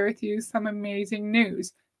to share with you some amazing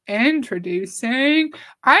news. Introducing,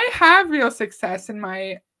 I have real success in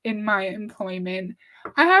my employment.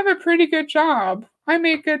 I have a pretty good job. I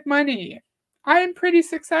make good money. I am pretty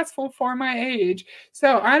successful for my age.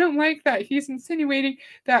 So I don't like that he's insinuating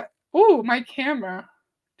that, oh, my camera.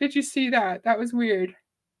 Did you see that? That was weird.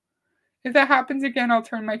 If that happens again, I'll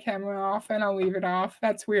turn my camera off and I'll leave it off.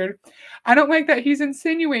 That's weird. I don't like that he's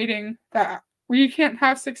insinuating that we can't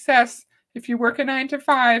have success if you work a 9 to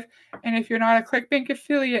 5 and if you're not a ClickBank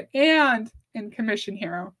affiliate and in Commission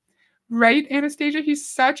Hero. Right, Anastasia? He's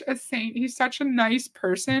such a saint. He's such a nice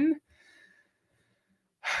person.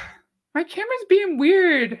 My camera's being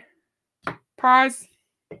weird. Pause.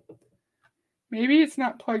 Maybe it's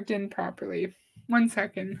not plugged in properly. 1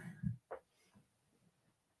 second.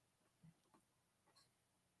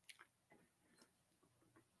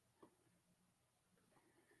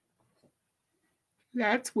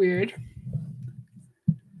 That's weird.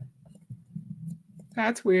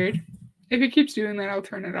 That's weird. If it keeps doing that, I'll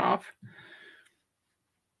turn it off.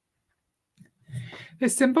 The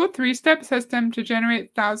simple 3-step system to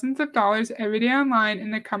generate thousands of dollars every day online in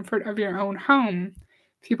the comfort of your own home.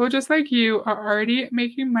 People just like you are already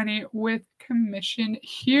making money with Commission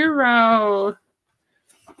Hero.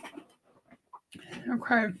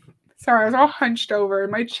 Okay. Sorry, I was all hunched over.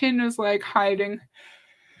 My chin was like hiding.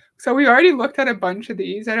 So we already looked at a bunch of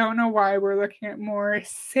these. I don't know why we're looking at more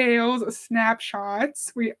sales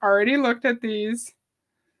snapshots. We already looked at these.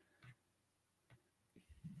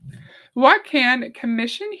 What can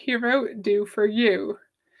Commission Hero do for you?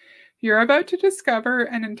 You're about to discover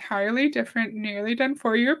an entirely different, nearly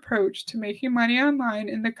done-for-you approach to making money online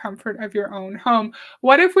in the comfort of your own home.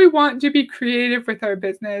 What if we want to be creative with our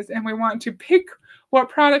business and we want to pick what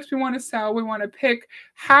products we want to sell? We want to pick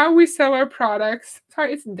how we sell our products.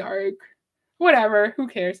 Sorry, it's dark. Whatever, who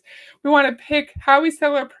cares? We want to pick how we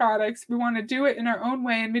sell our products. We want to do it in our own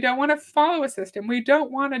way, and we don't want to follow a system. We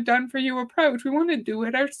don't want a done-for-you approach. We want to do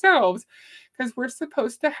it ourselves because we're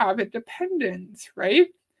supposed to have independence, right?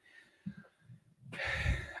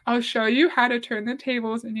 I'll show you how to turn the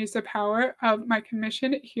tables and use the power of my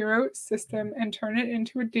Commission Hero system and turn it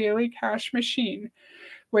into a daily cash machine.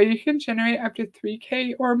 where you can generate up to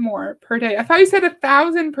 3K or more per day. I thought you said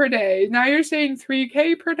 1,000 per day. Now you're saying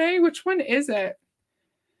 3K per day? Which one is it?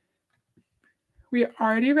 We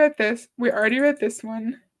already read this. We already read this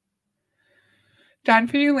one. Done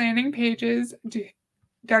for you landing pages.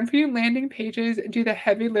 Done for you landing pages do the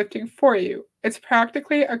heavy lifting for you. It's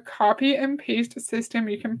practically a copy and paste system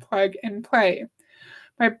you can plug and play.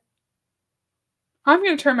 I'm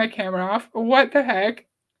going to turn my camera off. What the heck?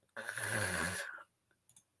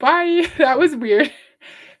 Bye. That was weird.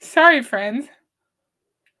 Sorry, friends.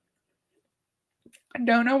 I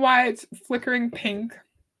don't know why it's flickering pink.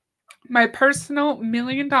 My personal $1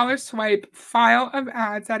 million swipe file of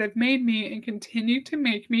ads that have made me and continue to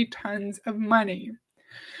make me tons of money.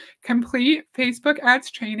 Complete Facebook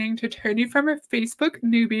ads training to turn you from a Facebook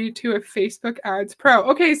newbie to a Facebook ads pro.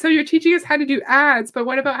 Okay, so you're teaching us how to do ads, but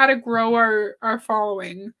what about how to grow our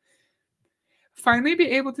following? Finally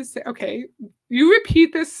be able to say, okay, you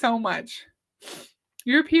repeat this so much.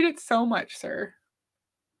 You repeat it so much, sir.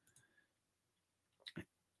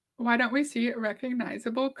 Why don't we see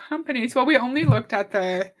recognizable companies? Well, we only looked at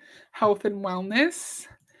the health and wellness.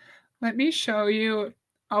 Let me show you.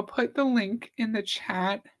 I'll put the link in the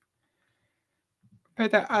chat for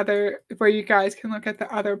the other, where you guys can look at the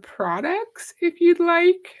other products if you'd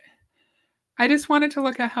like. I just wanted to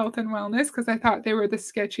look at health and wellness because I thought they were the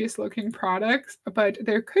sketchiest looking products, but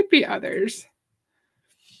there could be others.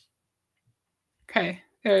 Okay,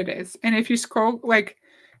 there it is. And if you scroll like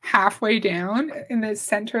halfway down in the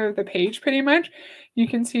center of the page, pretty much, you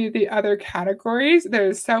can see the other categories.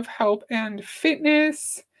 There's self-help and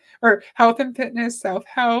fitness, or health and fitness,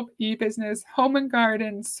 self-help, e-business, home and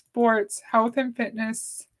garden, sports, health and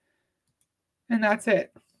fitness, and that's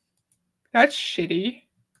it. That's shitty.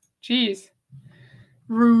 Jeez.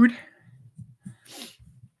 Rude.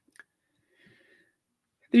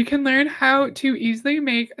 You can learn how to easily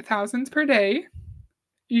make thousands per day.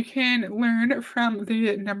 You can learn from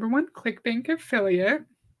the #1 ClickBank affiliate.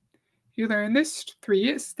 You learn this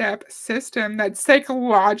 3-step system that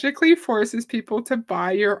psychologically forces people to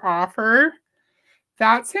buy your offer.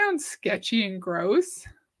 That sounds sketchy and gross.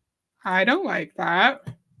 I don't like that.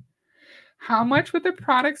 How much would the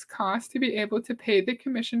products cost to be able to pay the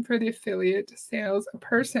commission for the affiliate sales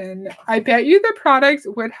person? I bet you the products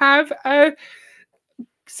would have a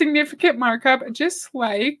significant markup, just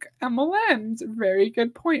like MLMs. Very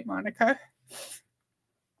good point, Monica.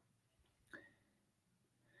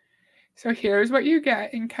 So here's what you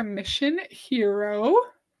get in Commission Hero.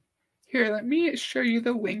 Here, let me show you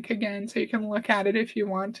the link again so you can look at it if you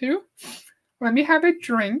want to. Let me have a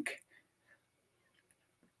drink.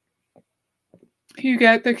 You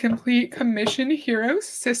get the complete Commission Hero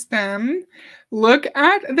system. Look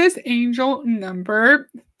at this angel number,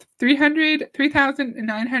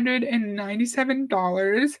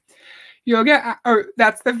 $3,997. You'll get, or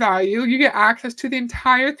that's the value. You get access to the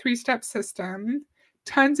entire 3-step system,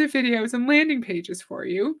 tons of videos and landing pages for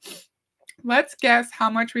you. Let's guess how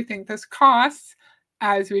much we think this costs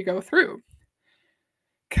as we go through.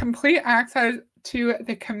 Complete access to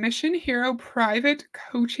the Commission Hero private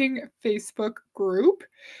coaching Facebook group,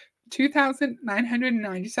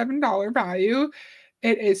 $2,997 value.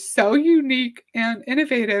 It is so unique and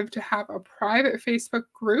innovative to have a private Facebook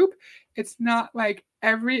group. It's not like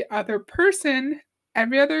every other person,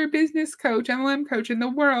 every other business coach, MLM coach in the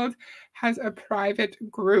world has a private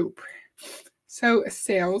group. So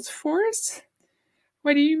Salesforce?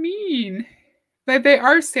 What do you mean? Like they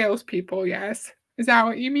are salespeople, yes. Is that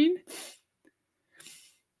what you mean?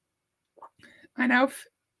 I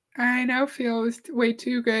now feels way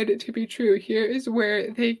too good to be true. Here is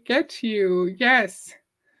where they get you. Yes.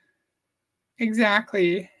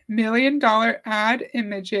 Exactly. $1 million ad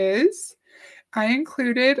images. I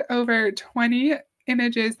included over 20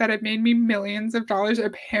 images that have made me millions of dollars.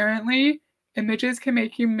 Apparently, images can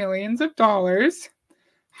make you millions of dollars.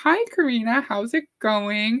 Hi, Karina. How's it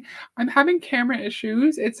going? I'm having camera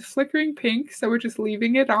issues. It's flickering pink, so we're just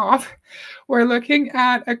leaving it off. We're looking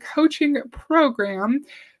at a coaching program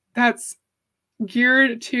that's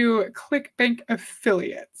geared to ClickBank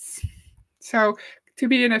affiliates. So to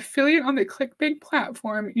be an affiliate on the ClickBank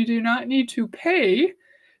platform, you do not need to pay,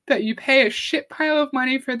 but you pay a shit pile of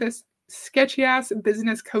money for this sketchy-ass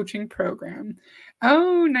business coaching program.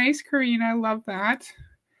 Oh, nice, Karina. I love that.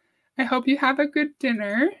 I hope you have a good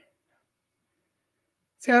dinner.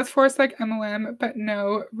 Salesforce like MLM, but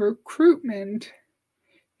no recruitment.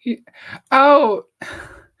 He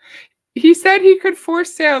said he could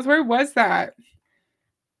force sales. Where was that?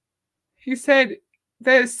 He said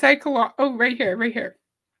right here.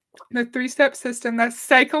 The 3-step system that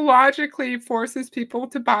psychologically forces people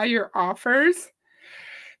to buy your offers.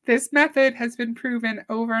 This method has been proven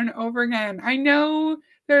over and over again. I know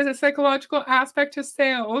there's a psychological aspect to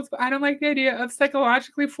sales, but I don't like the idea of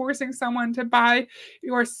psychologically forcing someone to buy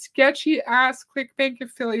your sketchy ass ClickBank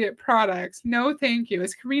affiliate products. No, thank you.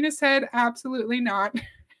 As Karina said, absolutely not.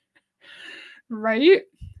 Right?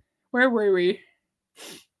 Where were we?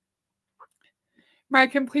 My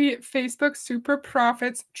complete Facebook Super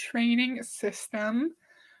Profits training system.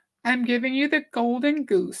 I'm giving you the golden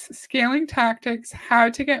goose, scaling tactics,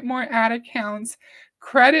 how to get more ad accounts,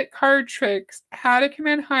 credit card tricks, how to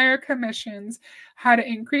command higher commissions, how to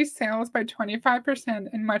increase sales by 25%,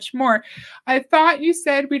 and much more. I thought you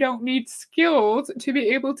said we don't need skills to be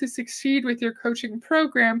able to succeed with your coaching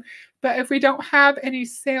program, but if we don't have any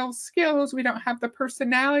sales skills, we don't have the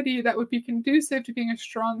personality that would be conducive to being a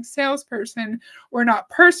strong salesperson. We're not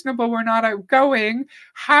personable, we're not outgoing.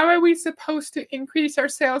 How are we supposed to increase our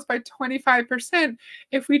sales by 25%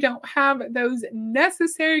 if we don't have those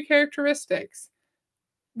necessary characteristics?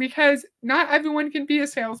 Because not everyone can be a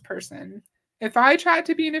salesperson. If I tried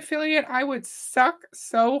to be an affiliate, I would suck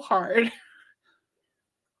so hard.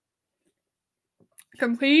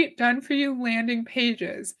 Complete done-for-you landing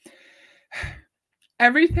pages.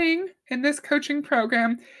 Everything in this coaching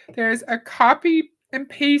program, there's a copy and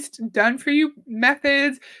paste done for you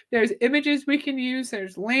methods. There's images we can use.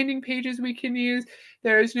 There's landing pages we can use.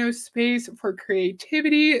 There is no space for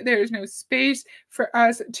creativity. There is no space for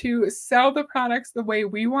us to sell the products the way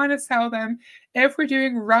we want to sell them. If we're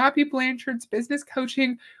doing Robbie Blanchard's business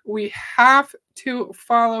coaching, we have to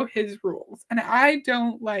follow his rules. And I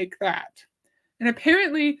don't like that. And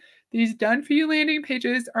apparently, these done-for-you landing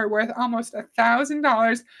pages are worth almost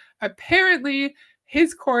 $1,000. Apparently,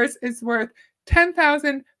 his course is worth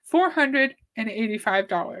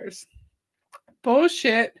 $10,485.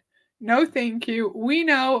 Bullshit. No thank you. We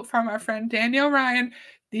know from our friend Danielle Ryan,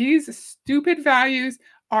 these stupid values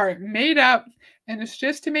are made up, and it's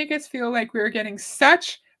just to make us feel like we're getting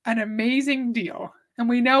such an amazing deal. And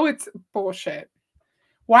we know it's bullshit.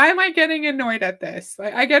 Why am I getting annoyed at this?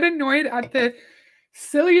 Like, I get annoyed at the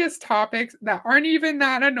silliest topics that aren't even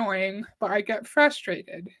that annoying, but I get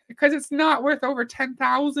frustrated because it's not worth over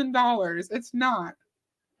 $10,000. It's not.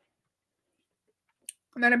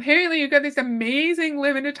 And then apparently you get these amazing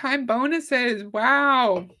limited time bonuses.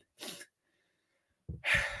 Wow.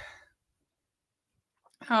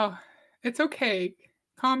 Oh, it's okay.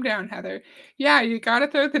 Calm down, Heather. Yeah, you got to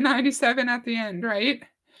throw the 97 at the end, right?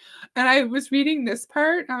 And I was reading this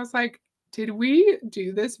part. And I was like, did we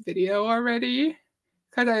do this video already?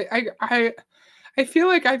 Because I feel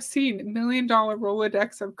like I've seen $1 million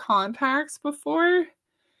Rolodex of contacts before,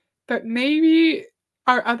 but maybe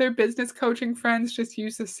our other business coaching friends just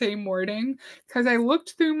use the same wording. Because I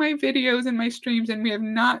looked through my videos and my streams, and we have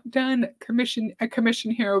not done a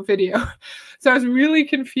Commission Hero video, so I was really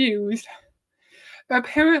confused.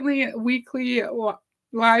 Apparently,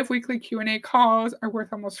 live weekly Q&A calls are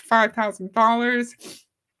worth almost $5,000.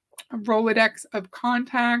 A Rolodex of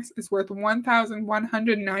contacts is worth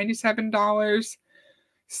 $1,197.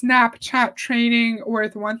 Snapchat training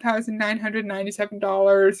worth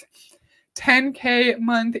 $1,997. 10K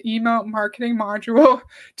month email marketing module,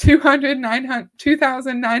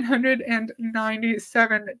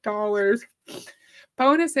 $2,997.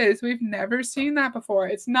 Bonuses, we've never seen that before.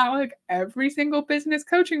 It's not like every single business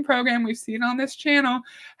coaching program we've seen on this channel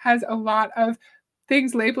has a lot of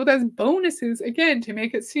things labeled as bonuses, again, to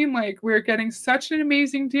make it seem like we're getting such an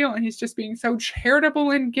amazing deal, and he's just being so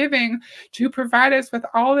charitable and giving to provide us with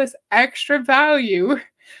all this extra value.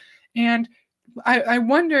 And I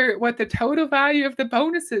wonder what the total value of the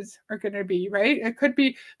bonuses are going to be, right? It could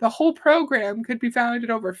be the whole program could be valued at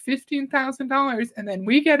over $15,000, and then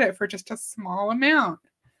we get it for just a small amount.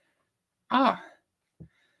 Why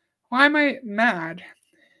am I mad?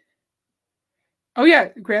 Oh yeah,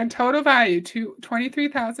 grand total value to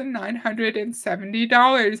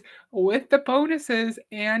 $23,970 with the bonuses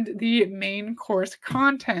and the main course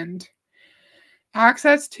content.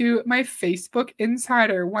 Access to my Facebook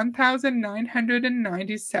Insider,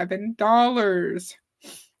 $1,997.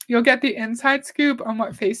 You'll get the inside scoop on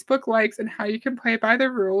what Facebook likes and how you can play by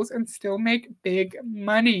the rules and still make big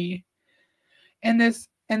money. And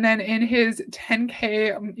then in his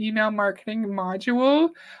 10K email marketing module,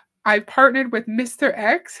 I've partnered with Mr.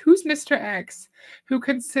 X. Who's Mr. X? Who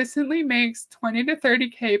consistently makes 20 to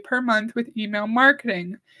 30K per month with email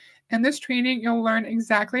marketing. In this training, you'll learn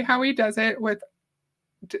exactly how he does it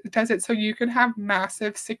so you can have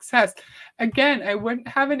massive success. Again, I wouldn't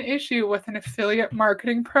have an issue with an affiliate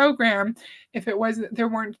marketing program if there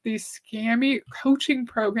weren't these scammy coaching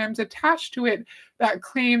programs attached to it that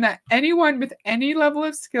claim that anyone with any level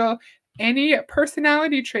of skill, any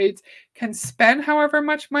personality traits, can spend however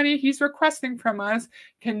much money he's requesting from us,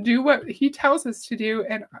 can do what he tells us to do,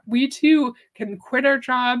 and we too can quit our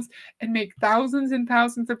jobs and make thousands and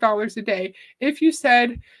thousands of dollars a day. If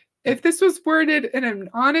this was worded in an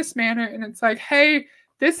honest manner and it's like, hey,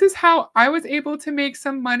 this is how I was able to make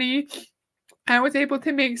some money. I was able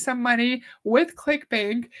to make some money with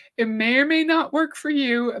ClickBank. It may or may not work for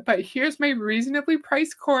you, but here's my reasonably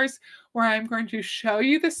priced course where I'm going to show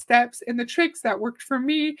you the steps and the tricks that worked for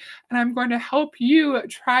me, and I'm going to help you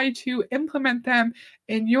try to implement them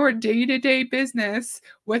in your day-to-day business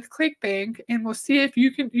with ClickBank, and we'll see if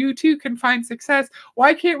you too can find success.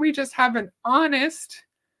 Why can't we just have an honest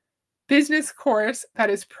business course that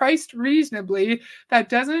is priced reasonably, that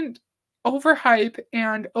doesn't overhype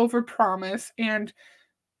and overpromise, and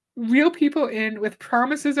reel people in with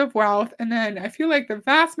promises of wealth? And then I feel like the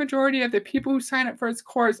vast majority of the people who sign up for his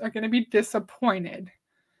course are going to be disappointed.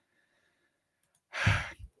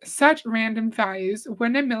 Such random values.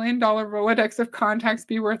 Wouldn't $1 million Rolodex of contacts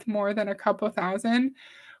be worth more than a couple thousand?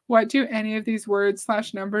 What do any of these words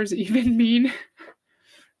 / numbers even mean?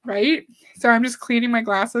 Right? So I'm just cleaning my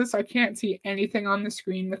glasses so I can't see anything on the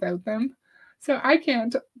screen without them. So I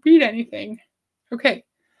can't read anything. Okay.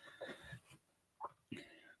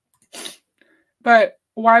 But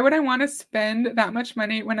why would I want to spend that much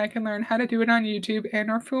money when I can learn how to do it on YouTube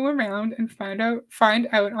and or fool around and find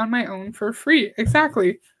out on my own for free?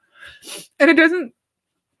 Exactly. And it doesn't,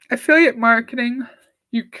 affiliate marketing,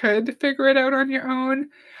 you could figure it out on your own.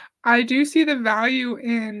 I do see the value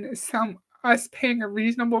in us paying a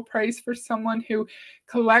reasonable price for someone who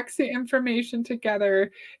collects the information together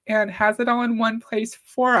and has it all in one place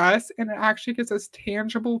for us, and it actually gives us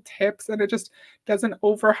tangible tips, and it just doesn't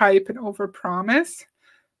overhype and overpromise.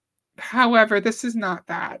 However, this is not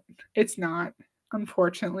that. It's not,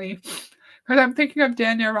 unfortunately. Because I'm thinking of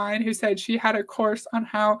Danielle Ryan, who said she had a course on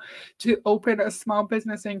how to open a small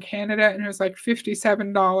business in Canada, and it was like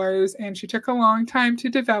 $57, and she took a long time to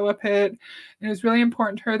develop it. And it was really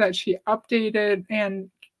important to her that she updated and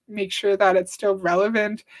make sure that it's still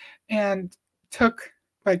relevant, and took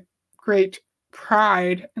like great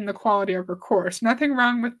pride in the quality of her course. Nothing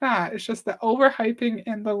wrong with that. It's just the overhyping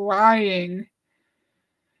and the lying.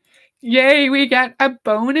 Yay, we get a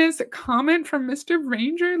bonus comment from Mr.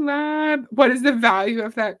 Ranger Lab. What is the value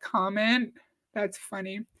of that comment? That's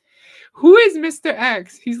funny. Who is Mr.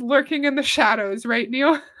 X? He's lurking in the shadows, right,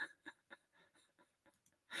 Neil?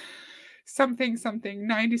 something,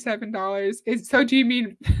 $97. So do you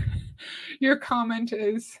mean your comment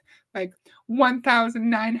is like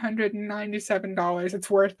 $1,997? It's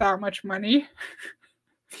worth that much money?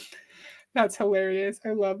 That's hilarious.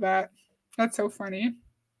 I love that. That's so funny.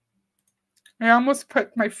 I almost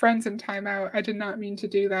put my friends in timeout. I did not mean to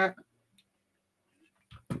do that.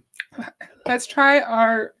 Let's try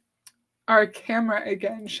our camera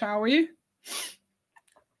again, shall we?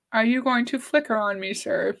 Are you going to flicker on me,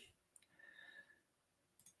 sir?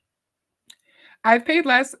 I've paid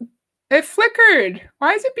less. It flickered.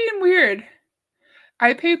 Why is it being weird?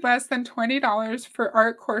 I paid less than $20 for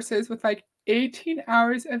art courses with like 18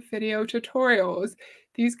 hours of video tutorials.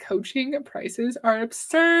 These coaching prices are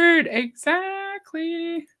absurd.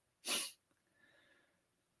 Exactly.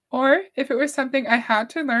 Or if it was something I had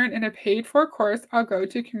to learn in a paid-for course, I'll go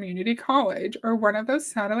to community college or one of those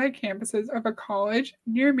satellite campuses of a college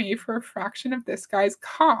near me for a fraction of this guy's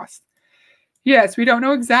cost. Yes, we don't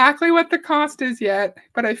know exactly what the cost is yet,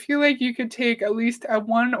 but I feel like you could take at least a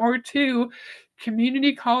 1 or 2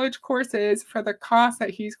 community college courses for the cost that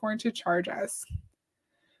he's going to charge us.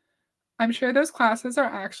 I'm sure those classes are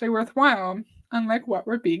actually worthwhile, unlike what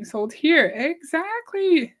we're being sold here.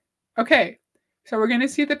 Exactly. Okay, so we're going to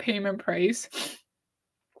see the payment price,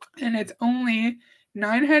 and it's only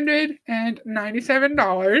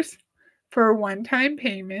 $997 for a one-time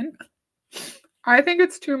payment. I think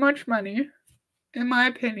it's too much money, in my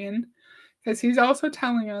opinion, because he's also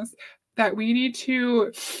telling us that we need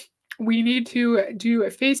to do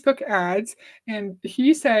Facebook ads, and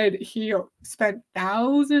he said he spent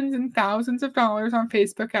thousands and thousands of dollars on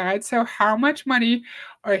Facebook ads. So how much money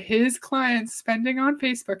are his clients spending on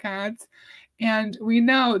Facebook ads? And we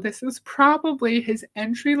know this is probably his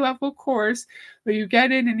entry-level course where you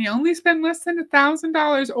get in and you only spend less than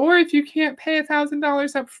 $1,000, or if you can't pay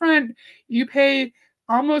 $1,000 up front, you pay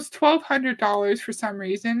almost $1,200 for some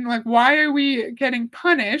reason. Like, why are we getting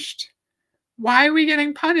punished? Why are we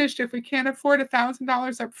getting punished if we can't afford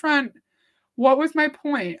 $1,000 up front? What was my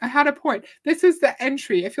point? I had a point. This is the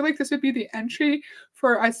entry. I feel like this would be the entry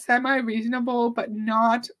for a semi-reasonable but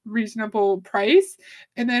not reasonable price.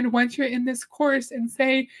 And then once you're in this course and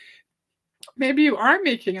say Maybe you are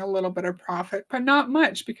making a little bit of profit, but not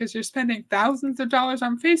much because you're spending thousands of dollars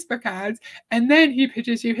on Facebook ads, and then he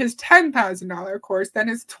pitches you his $10,000 course, then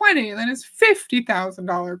his $20,000, then his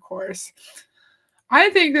 $50,000 course. I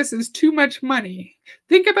think this is too much money.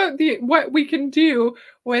 Think about what we can do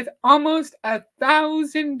with almost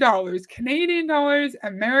 $1,000. Canadian dollars,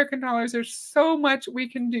 American dollars. There's so much we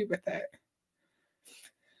can do with it.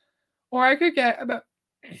 Or I could get about,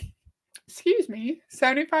 excuse me,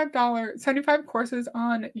 $75 courses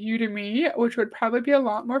on Udemy, which would probably be a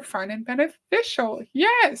lot more fun and beneficial.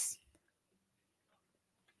 Yes.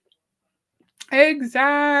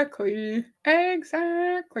 Exactly.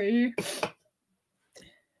 Exactly.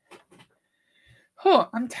 Oh,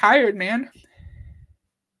 I'm tired, man.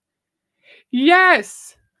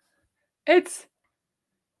 Yes. It's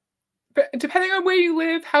depending on where you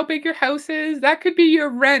live, how big your house is, that could be your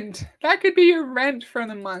rent. That could be your rent for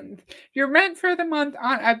the month. Your rent for the month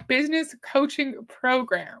on a business coaching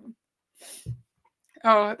program.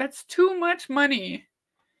 Oh, that's too much money.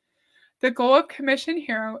 The goal of Commission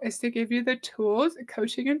Hero is to give you the tools,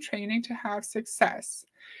 coaching, and training to have success.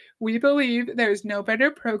 We believe there is no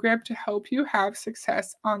better program to help you have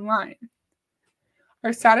success online.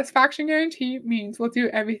 Our satisfaction guarantee means we'll do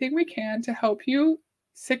everything we can to help you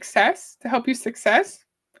success with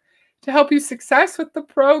the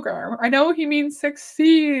program. I know he means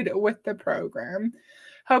succeed with the program.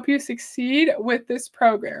 Help you succeed with this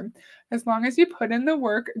program. As long as you put in the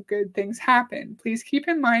work, good things happen. Please keep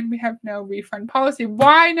in mind we have no refund policy.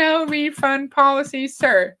 Why no refund policy,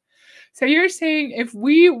 sir? So you're saying if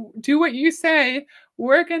we do what you say,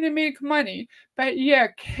 we're going to make money, but you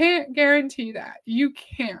can't guarantee that. You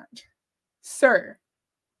can't. Sir,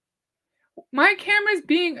 my camera's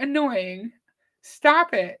being annoying.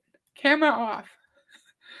 Stop it. Camera off.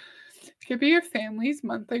 It could be your family's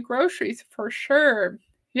monthly groceries for sure.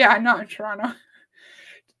 Yeah, not in Toronto.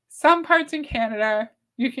 Some parts in Canada,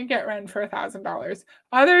 you can get rent for $1,000.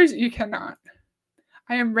 Others, you cannot.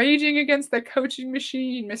 I am raging against the coaching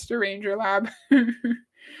machine, Mr. Ranger Lab.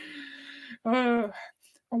 Oh,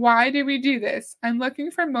 why do we do this? I'm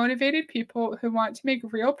looking for motivated people who want to make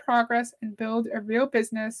real progress and build a real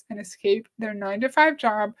business and escape their 9-to-5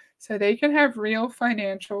 job so they can have real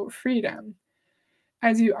financial freedom.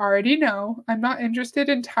 As you already know, I'm not interested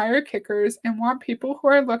in tire kickers and want people who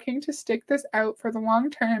are looking to stick this out for the long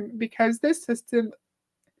term because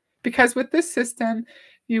with this system,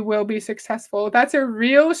 you will be successful. That's a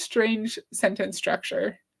real strange sentence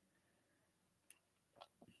structure.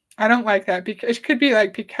 I don't like that because it could be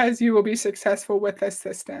like because you will be successful with this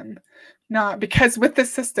system, not because with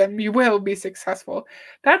this system you will be successful.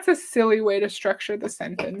 That's a silly way to structure the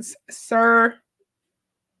sentence, sir.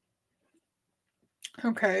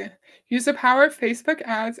 Okay. Use the power of Facebook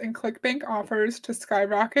ads and ClickBank offers to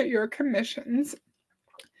skyrocket your commissions.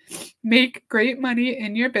 Make great money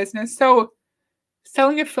in your business. So,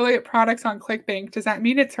 selling affiliate products on ClickBank, does that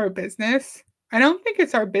mean it's our business? I don't think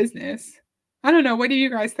it's our business. I don't know. What do you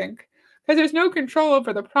guys think? Because there's no control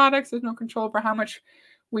over the products. There's no control over how much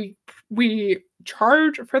we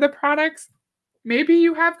charge for the products. Maybe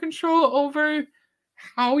you have control over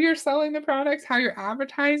how you're selling the products, how you're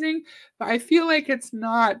advertising, but I feel like it's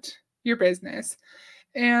not your business.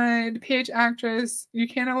 And Page Actress, you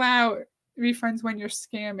can't allow refunds when you're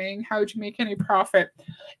scamming. How would you make any profit?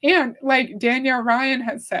 And like Danielle Ryan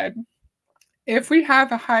has said, if we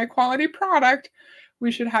have a high quality product,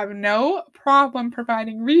 we should have no problem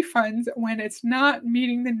providing refunds when it's not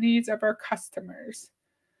meeting the needs of our customers.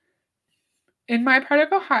 In my part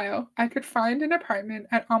of Ohio, I could find an apartment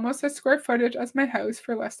at almost as square footage as my house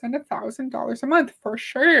for less than $1,000 a month, for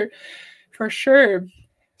sure. For sure.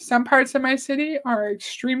 Some parts of my city are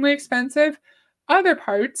extremely expensive. Other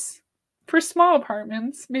parts, for small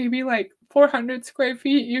apartments, maybe like 400 square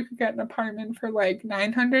feet, you could get an apartment for like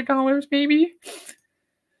 $900 maybe.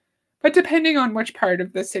 But depending on which part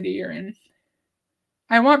of the city you're in.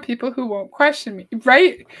 I want people who won't question me,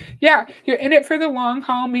 right? Yeah, you're in it for the long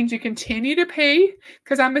haul means you continue to pay,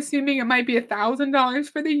 because I'm assuming it might be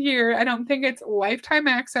 $1,000 for the year. I don't think it's lifetime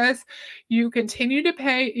access. You continue to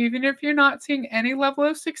pay even if you're not seeing any level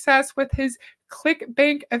of success with his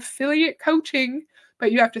ClickBank affiliate coaching,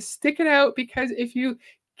 but you have to stick it out because if you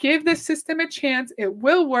give the system a chance, it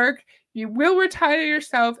will work. You will retire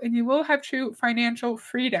yourself and you will have true financial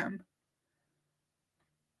freedom.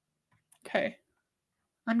 Okay.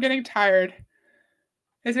 I'm getting tired.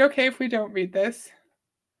 Is it okay if we don't read this?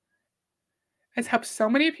 It's helped so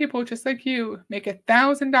many people just like you make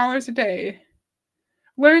 $1,000 a day.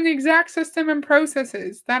 Learn the exact system and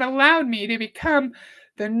processes that allowed me to become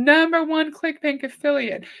the #1 ClickBank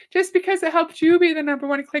affiliate. Just because it helped you be the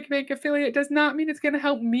 #1 ClickBank affiliate does not mean it's going to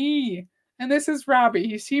help me. And this is Robbie.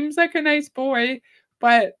 He seems like a nice boy,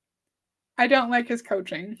 but I don't like his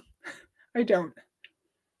coaching. I don't.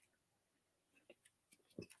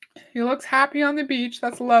 He looks happy on the beach.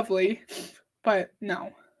 That's lovely. But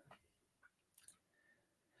no.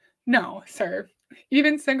 No, sir.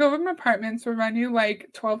 Even single room apartments will run you like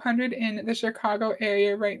 $1,200 in the Chicago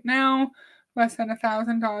area right now. Less than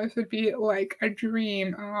 $1,000 would be like a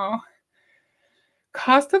dream. Oh.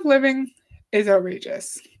 Cost of living is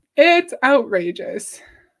outrageous. It's outrageous.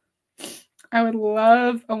 I would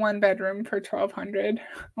love a 1-bedroom for $1,200.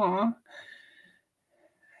 Aw.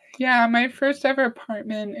 Yeah, my first ever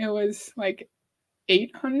apartment, it was like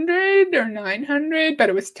 $800 or $900, but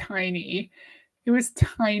it was tiny. It was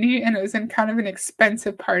tiny, and it was in kind of an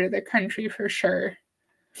expensive part of the country for sure.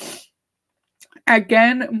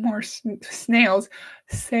 Again, more sales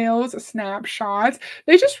snapshots.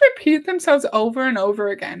 They just repeat themselves over and over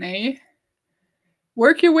again, eh?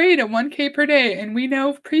 Work your way to 1K per day, and we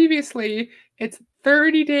know previously it's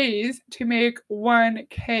 30 days to make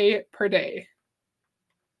 1K per day.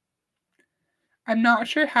 I'm not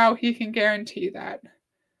sure how he can guarantee that.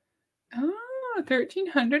 Oh,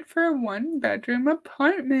 $1,300 for a 1-bedroom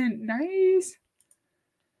apartment. Nice.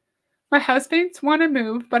 My housemates want to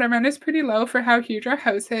move, but our rent is pretty low for how huge our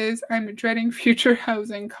house is. I'm dreading future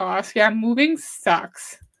housing costs. Yeah, moving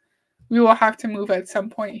sucks. We will have to move at some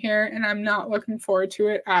point here, and I'm not looking forward to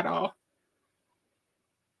it at all.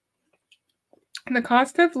 The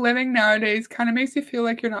cost of living nowadays kind of makes you feel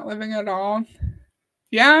like you're not living at all.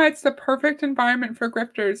 Yeah, it's the perfect environment for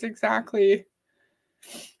grifters. Exactly.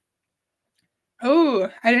 Oh,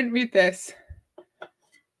 I didn't read this.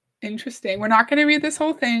 Interesting. We're not going to read this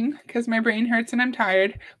whole thing because my brain hurts and I'm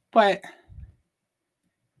tired, but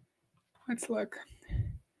let's look.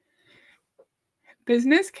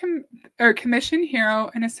 Business commission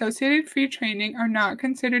hero and associated free training are not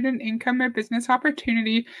considered an income or business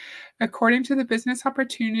opportunity according to the business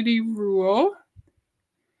opportunity rule.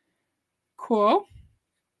 Cool.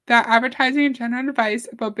 That advertising and general advice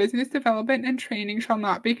about business development and training shall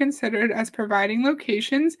not be considered as providing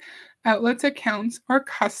locations, outlets, accounts, or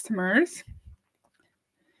customers.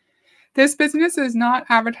 This business is not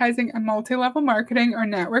advertising a multi-level marketing or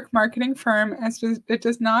network marketing firm, as it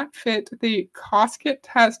does not fit the COSCIT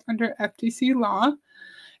test under FTC law.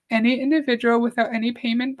 Any individual without any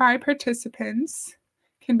payment by participants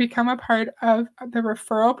can become a part of the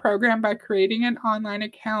referral program by creating an online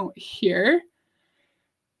account here.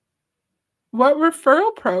 What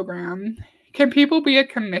referral program? Can people be a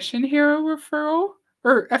commission hero referral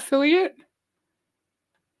or affiliate?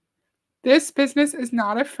 This business is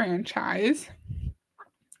not a franchise.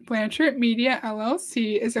 Blanchard Media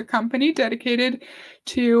LLC is a company dedicated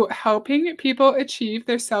to helping people achieve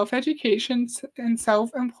their self-education and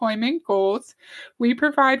self-employment goals. We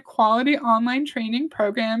provide quality online training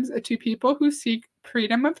programs to people who seek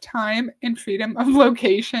freedom of time and freedom of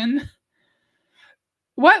location.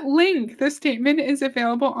 What link? The statement is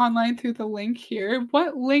available online through the link here.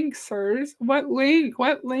 What link, sirs? What link?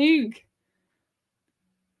 What link?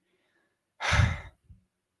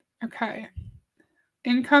 Okay.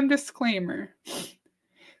 Income disclaimer.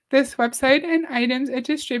 This website and items it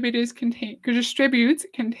distributes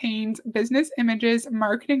contains business images,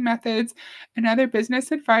 marketing methods, and other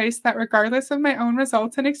business advice that, regardless of my own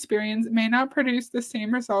results and experience, may not produce the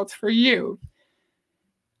same results for you.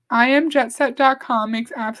 IamJetset.com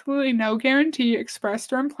makes absolutely no guarantee,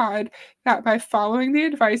 expressed or implied, that by following the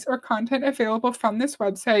advice or content available from this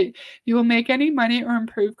website, you will make any money or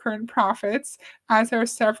improve current profits, as there are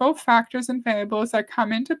several factors and variables that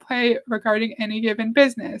come into play regarding any given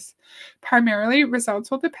business. Primarily,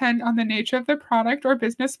 results will depend on the nature of the product or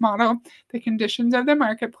business model, the conditions of the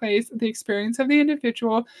marketplace, the experience of the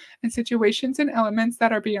individual, and situations and elements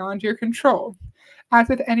that are beyond your control. As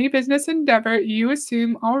with any business endeavor, you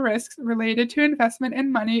assume all risks related to investment and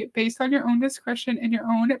money based on your own discretion and your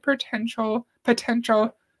own potential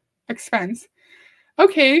expense.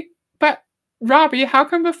 Okay, but Robbie, how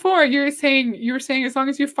come before you were saying as long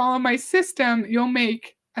as you follow my system, you'll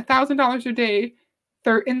make $1,000 a day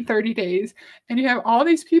in 30 days, and you have all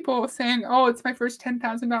these people saying, "Oh, it's my first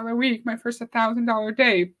 $10,000 week, my first $1,000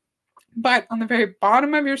 day." But on the very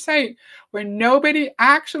bottom of your site, where nobody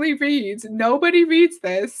actually reads, nobody reads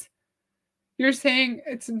this, you're saying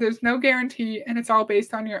there's no guarantee and it's all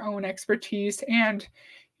based on your own expertise, and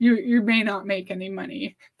you may not make any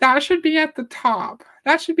money. That should be at the top.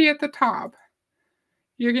 That should be at the top.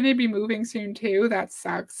 You're going to be moving soon too. That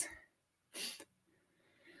sucks.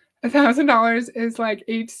 $1,000 is like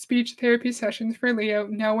 8 speech therapy sessions for Leo.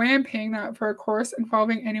 No way I'm paying that for a course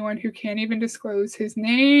involving anyone who can't even disclose his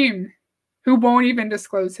name. Who won't even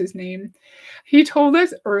disclose his name. He told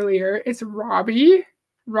us earlier it's Robbie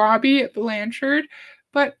Blanchard,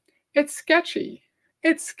 but it's sketchy.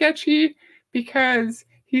 It's sketchy because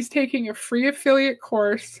he's taking a free affiliate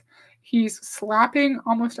course. He's slapping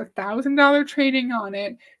almost $1,000 training on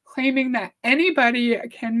it, claiming that anybody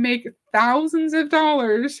can make thousands of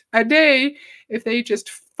dollars a day if they just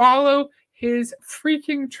follow his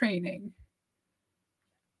freaking training.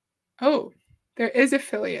 Oh, there is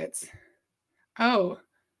affiliates. Oh.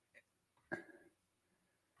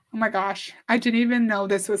 Oh my gosh, I didn't even know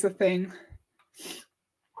this was a thing.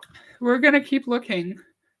 We're going to keep looking.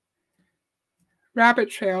 Rabbit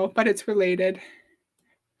trail, but it's related.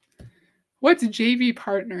 What's JV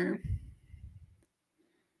partner?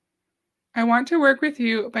 I want to work with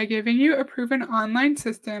you by giving you a proven online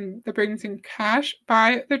system that brings in cash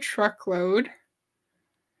by the truckload.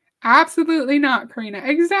 Absolutely not, Karina.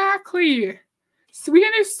 Exactly. So we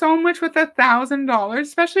can do so much with $1,000,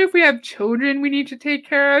 especially if we have children we need to take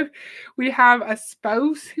care of. We have a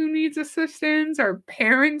spouse who needs assistance, or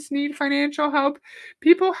parents need financial help.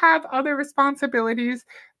 People have other responsibilities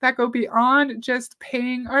that go beyond just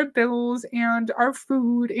paying our bills and our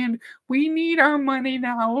food. And we need our money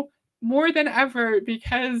now more than ever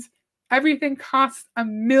because everything costs $1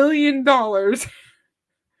 million.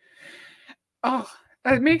 Oh,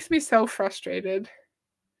 it makes me so frustrated.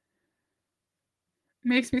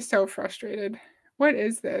 Makes me so frustrated. What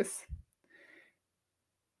is this?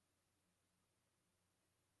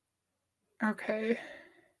 Okay.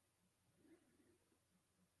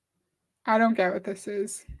 I don't get what this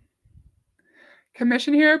is.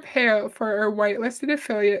 Commission Hero payout for our whitelisted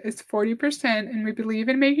affiliate is 40%, and we believe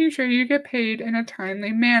in making sure you get paid in a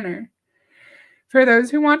timely manner. For those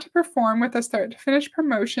who want to perform with a start-to-finish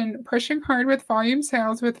promotion, pushing hard with volume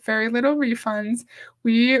sales with very little refunds,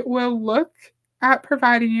 we will look at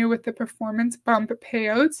providing you with the performance bump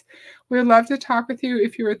payouts. We would love to talk with you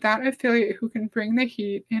if you are that affiliate who can bring the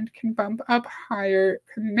heat and can bump up higher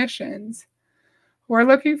commissions. We're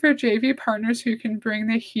looking for JV partners who can bring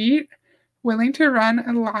the heat, willing to run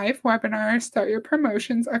a live webinar, start your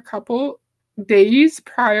promotions a couple days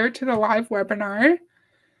prior to the live webinar.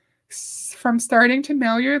 From starting to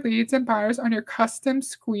mail your leads and buyers on your custom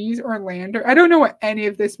squeeze or lander. I don't know what any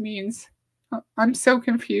of this means. I'm so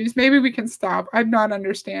confused. Maybe we can stop. I'm not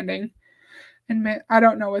understanding. And I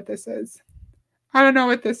don't know what this is. I don't know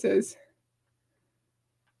what this is.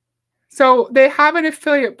 So they have an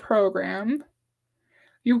affiliate program.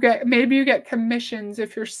 Maybe you get commissions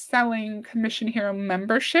if you're selling Commission Hero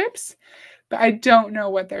memberships, but I don't know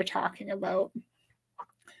what they're talking about.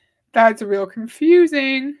 That's real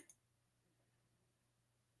confusing.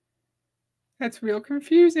 That's real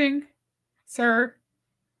confusing, sir.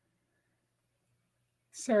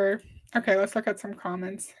 Okay, let's look at some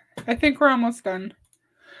comments. I think we're almost done.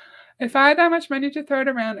 If I had that much money to throw it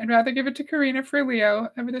around, I'd rather give it to Karina for Leo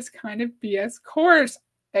over this kind of BS course.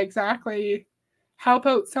 Exactly. Help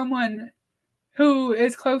out someone who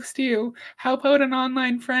is close to you. Help out an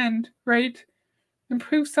online friend, right?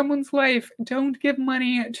 Improve someone's life. Don't give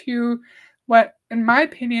money to what, in my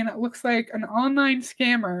opinion, looks like an online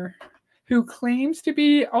scammer who claims to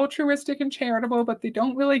be altruistic and charitable, but they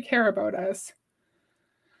don't really care about us.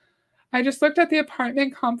 I just looked at the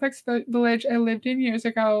apartment complex village I lived in years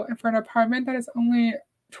ago, and for an apartment that is only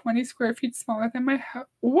 20 square feet smaller than my house,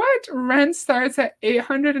 what? Rent starts at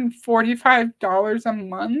 $845 a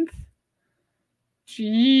month?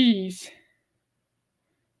 Jeez.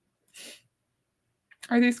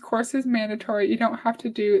 Are these courses mandatory? You don't have to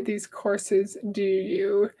do these courses, do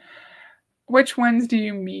you? Which ones do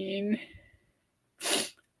you mean?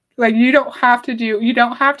 Like you don't have to do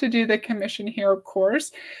the Commission Hero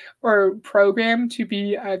course or program to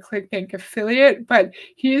be a ClickBank affiliate, but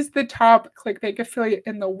he's the top ClickBank affiliate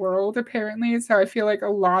in the world apparently, so I feel like a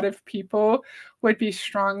lot of people would be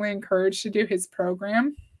strongly encouraged to do his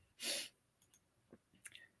program.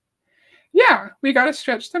 Yeah, we got to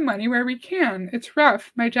stretch the money where we can. It's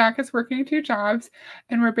rough. My Jack is working 2 jobs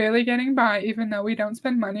and we're barely getting by even though we don't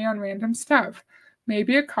spend money on random stuff.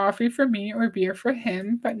 Maybe a coffee for me or beer for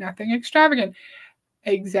him, but nothing extravagant.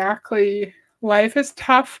 Exactly. Life is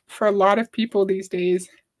tough for a lot of people these days.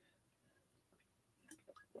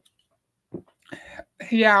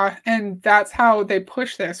 Yeah, and that's how they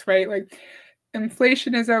push this, right? Like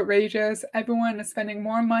inflation is outrageous. Everyone is spending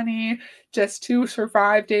more money just to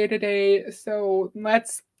survive day to day. So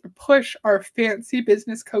let's push our fancy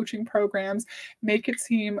business coaching programs, make it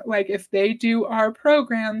seem like if they do our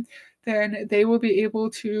program, then they will be able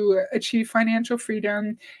to achieve financial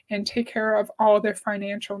freedom and take care of all their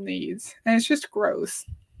financial needs. And it's just gross.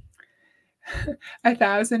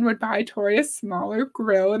 1,000 would buy Tori a smaller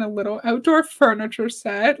grill and a little outdoor furniture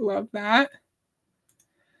set. Love that.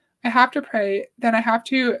 I have to pray. Then I have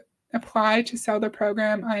to apply to sell the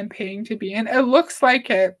program I am paying to be in. It looks like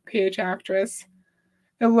it, PH Actress.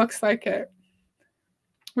 It looks like it,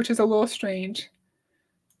 which is a little strange.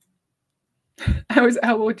 I was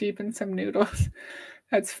elbow deep in some noodles.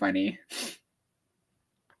 That's funny.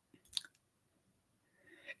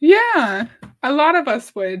 Yeah, a lot of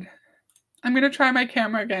us would. I'm going to try my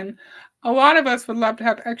camera again. A lot of us would love to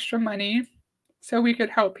have extra money so we could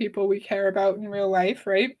help people we care about in real life,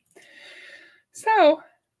 right? So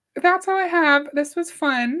that's all I have. This was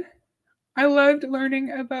fun. I loved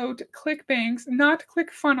learning about ClickBank, not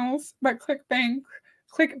ClickFunnels, but ClickBank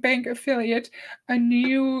Affiliate, an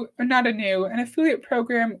affiliate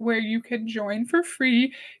program where you can join for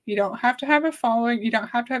free. You don't have to have a following, you don't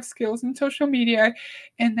have to have skills in social media,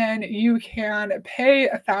 and then you can pay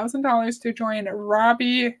 $1,000 to join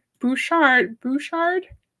Robbie Bouchard,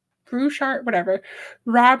 whatever,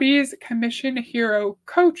 Robbie's Commission Hero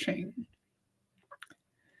Coaching.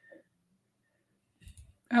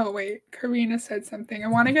 Oh, wait, Karina said something. I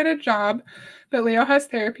want to get a job, but Leo has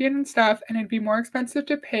therapy and stuff, and it'd be more expensive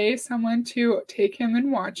to pay someone to take him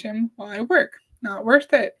and watch him while I work. Not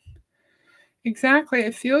worth it. Exactly,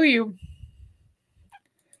 I feel you.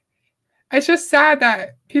 It's just sad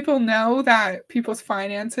that people know that people's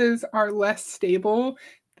finances are less stable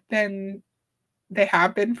than they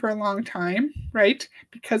have been for a long time, right?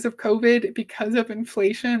 Because of COVID, because of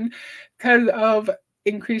inflation, because of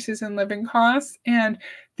increases in living costs, and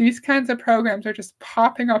these kinds of programs are just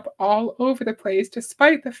popping up all over the place,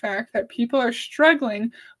 despite the fact that people are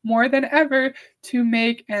struggling more than ever to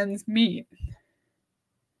make ends meet.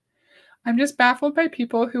 I'm just baffled by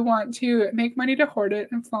people who want to make money to hoard it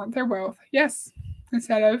and flaunt their wealth, yes,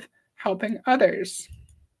 instead of helping others.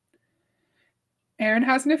 Erin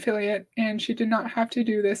has an affiliate, and she did not have to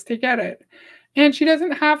do this to get it. And she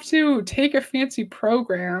doesn't have to take a fancy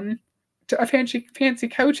program, a fancy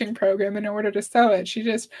coaching program in order to sell it. She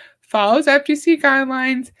just follows FTC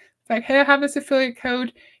guidelines. It's like, hey, I have this affiliate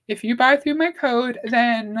code. If you buy through my code,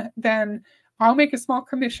 then I'll make a small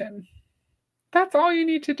commission. That's all you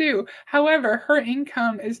need to do. However, her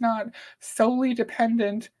income is not solely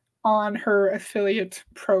dependent on her affiliate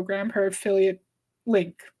program, her affiliate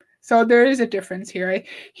link. So there is a difference here.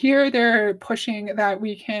 Here they're pushing that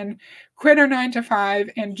we can quit our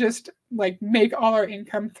 9-to-5 and just like make all our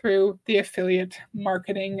income through the affiliate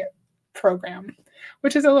marketing program,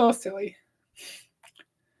 which is a little silly.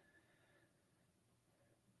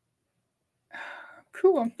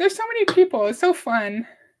 Cool. There's so many people. It's so fun.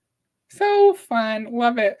 So fun.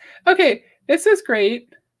 Love it. Okay, this was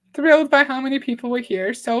great. Thrilled by how many people were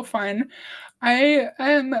here. So fun. I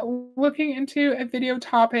am looking into a video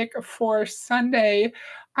topic for Sunday.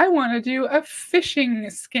 I want to do a phishing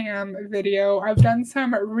scam video. I've done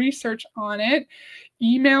some research on it.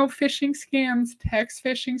 Email phishing scams, text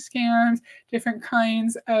phishing scams, different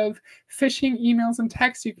kinds of phishing emails and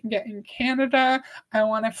texts you can get in Canada. I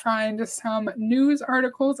want to find some news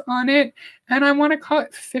articles on it, and I want to call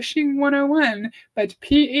it Phishing 101, but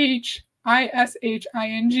PHISHING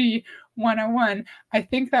 101. I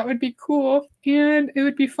think that would be cool, and it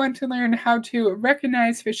would be fun to learn how to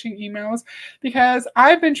recognize phishing emails, because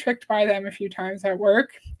I've been tricked by them a few times at work,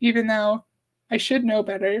 even though I should know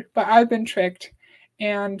better, but I've been tricked.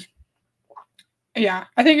 And yeah,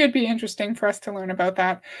 I think it'd be interesting for us to learn about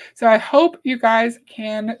that. So I hope you guys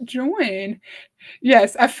can join.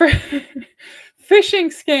 Yes, phishing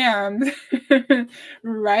scams,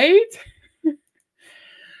 right?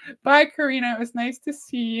 Bye, Karina. It was nice to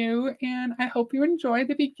see you, and I hope you enjoyed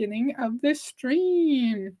the beginning of this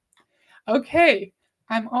stream. Okay,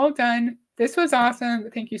 I'm all done. This was awesome.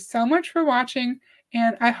 Thank you so much for watching,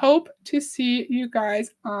 and I hope to see you guys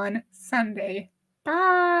on Sunday.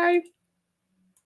 Bye.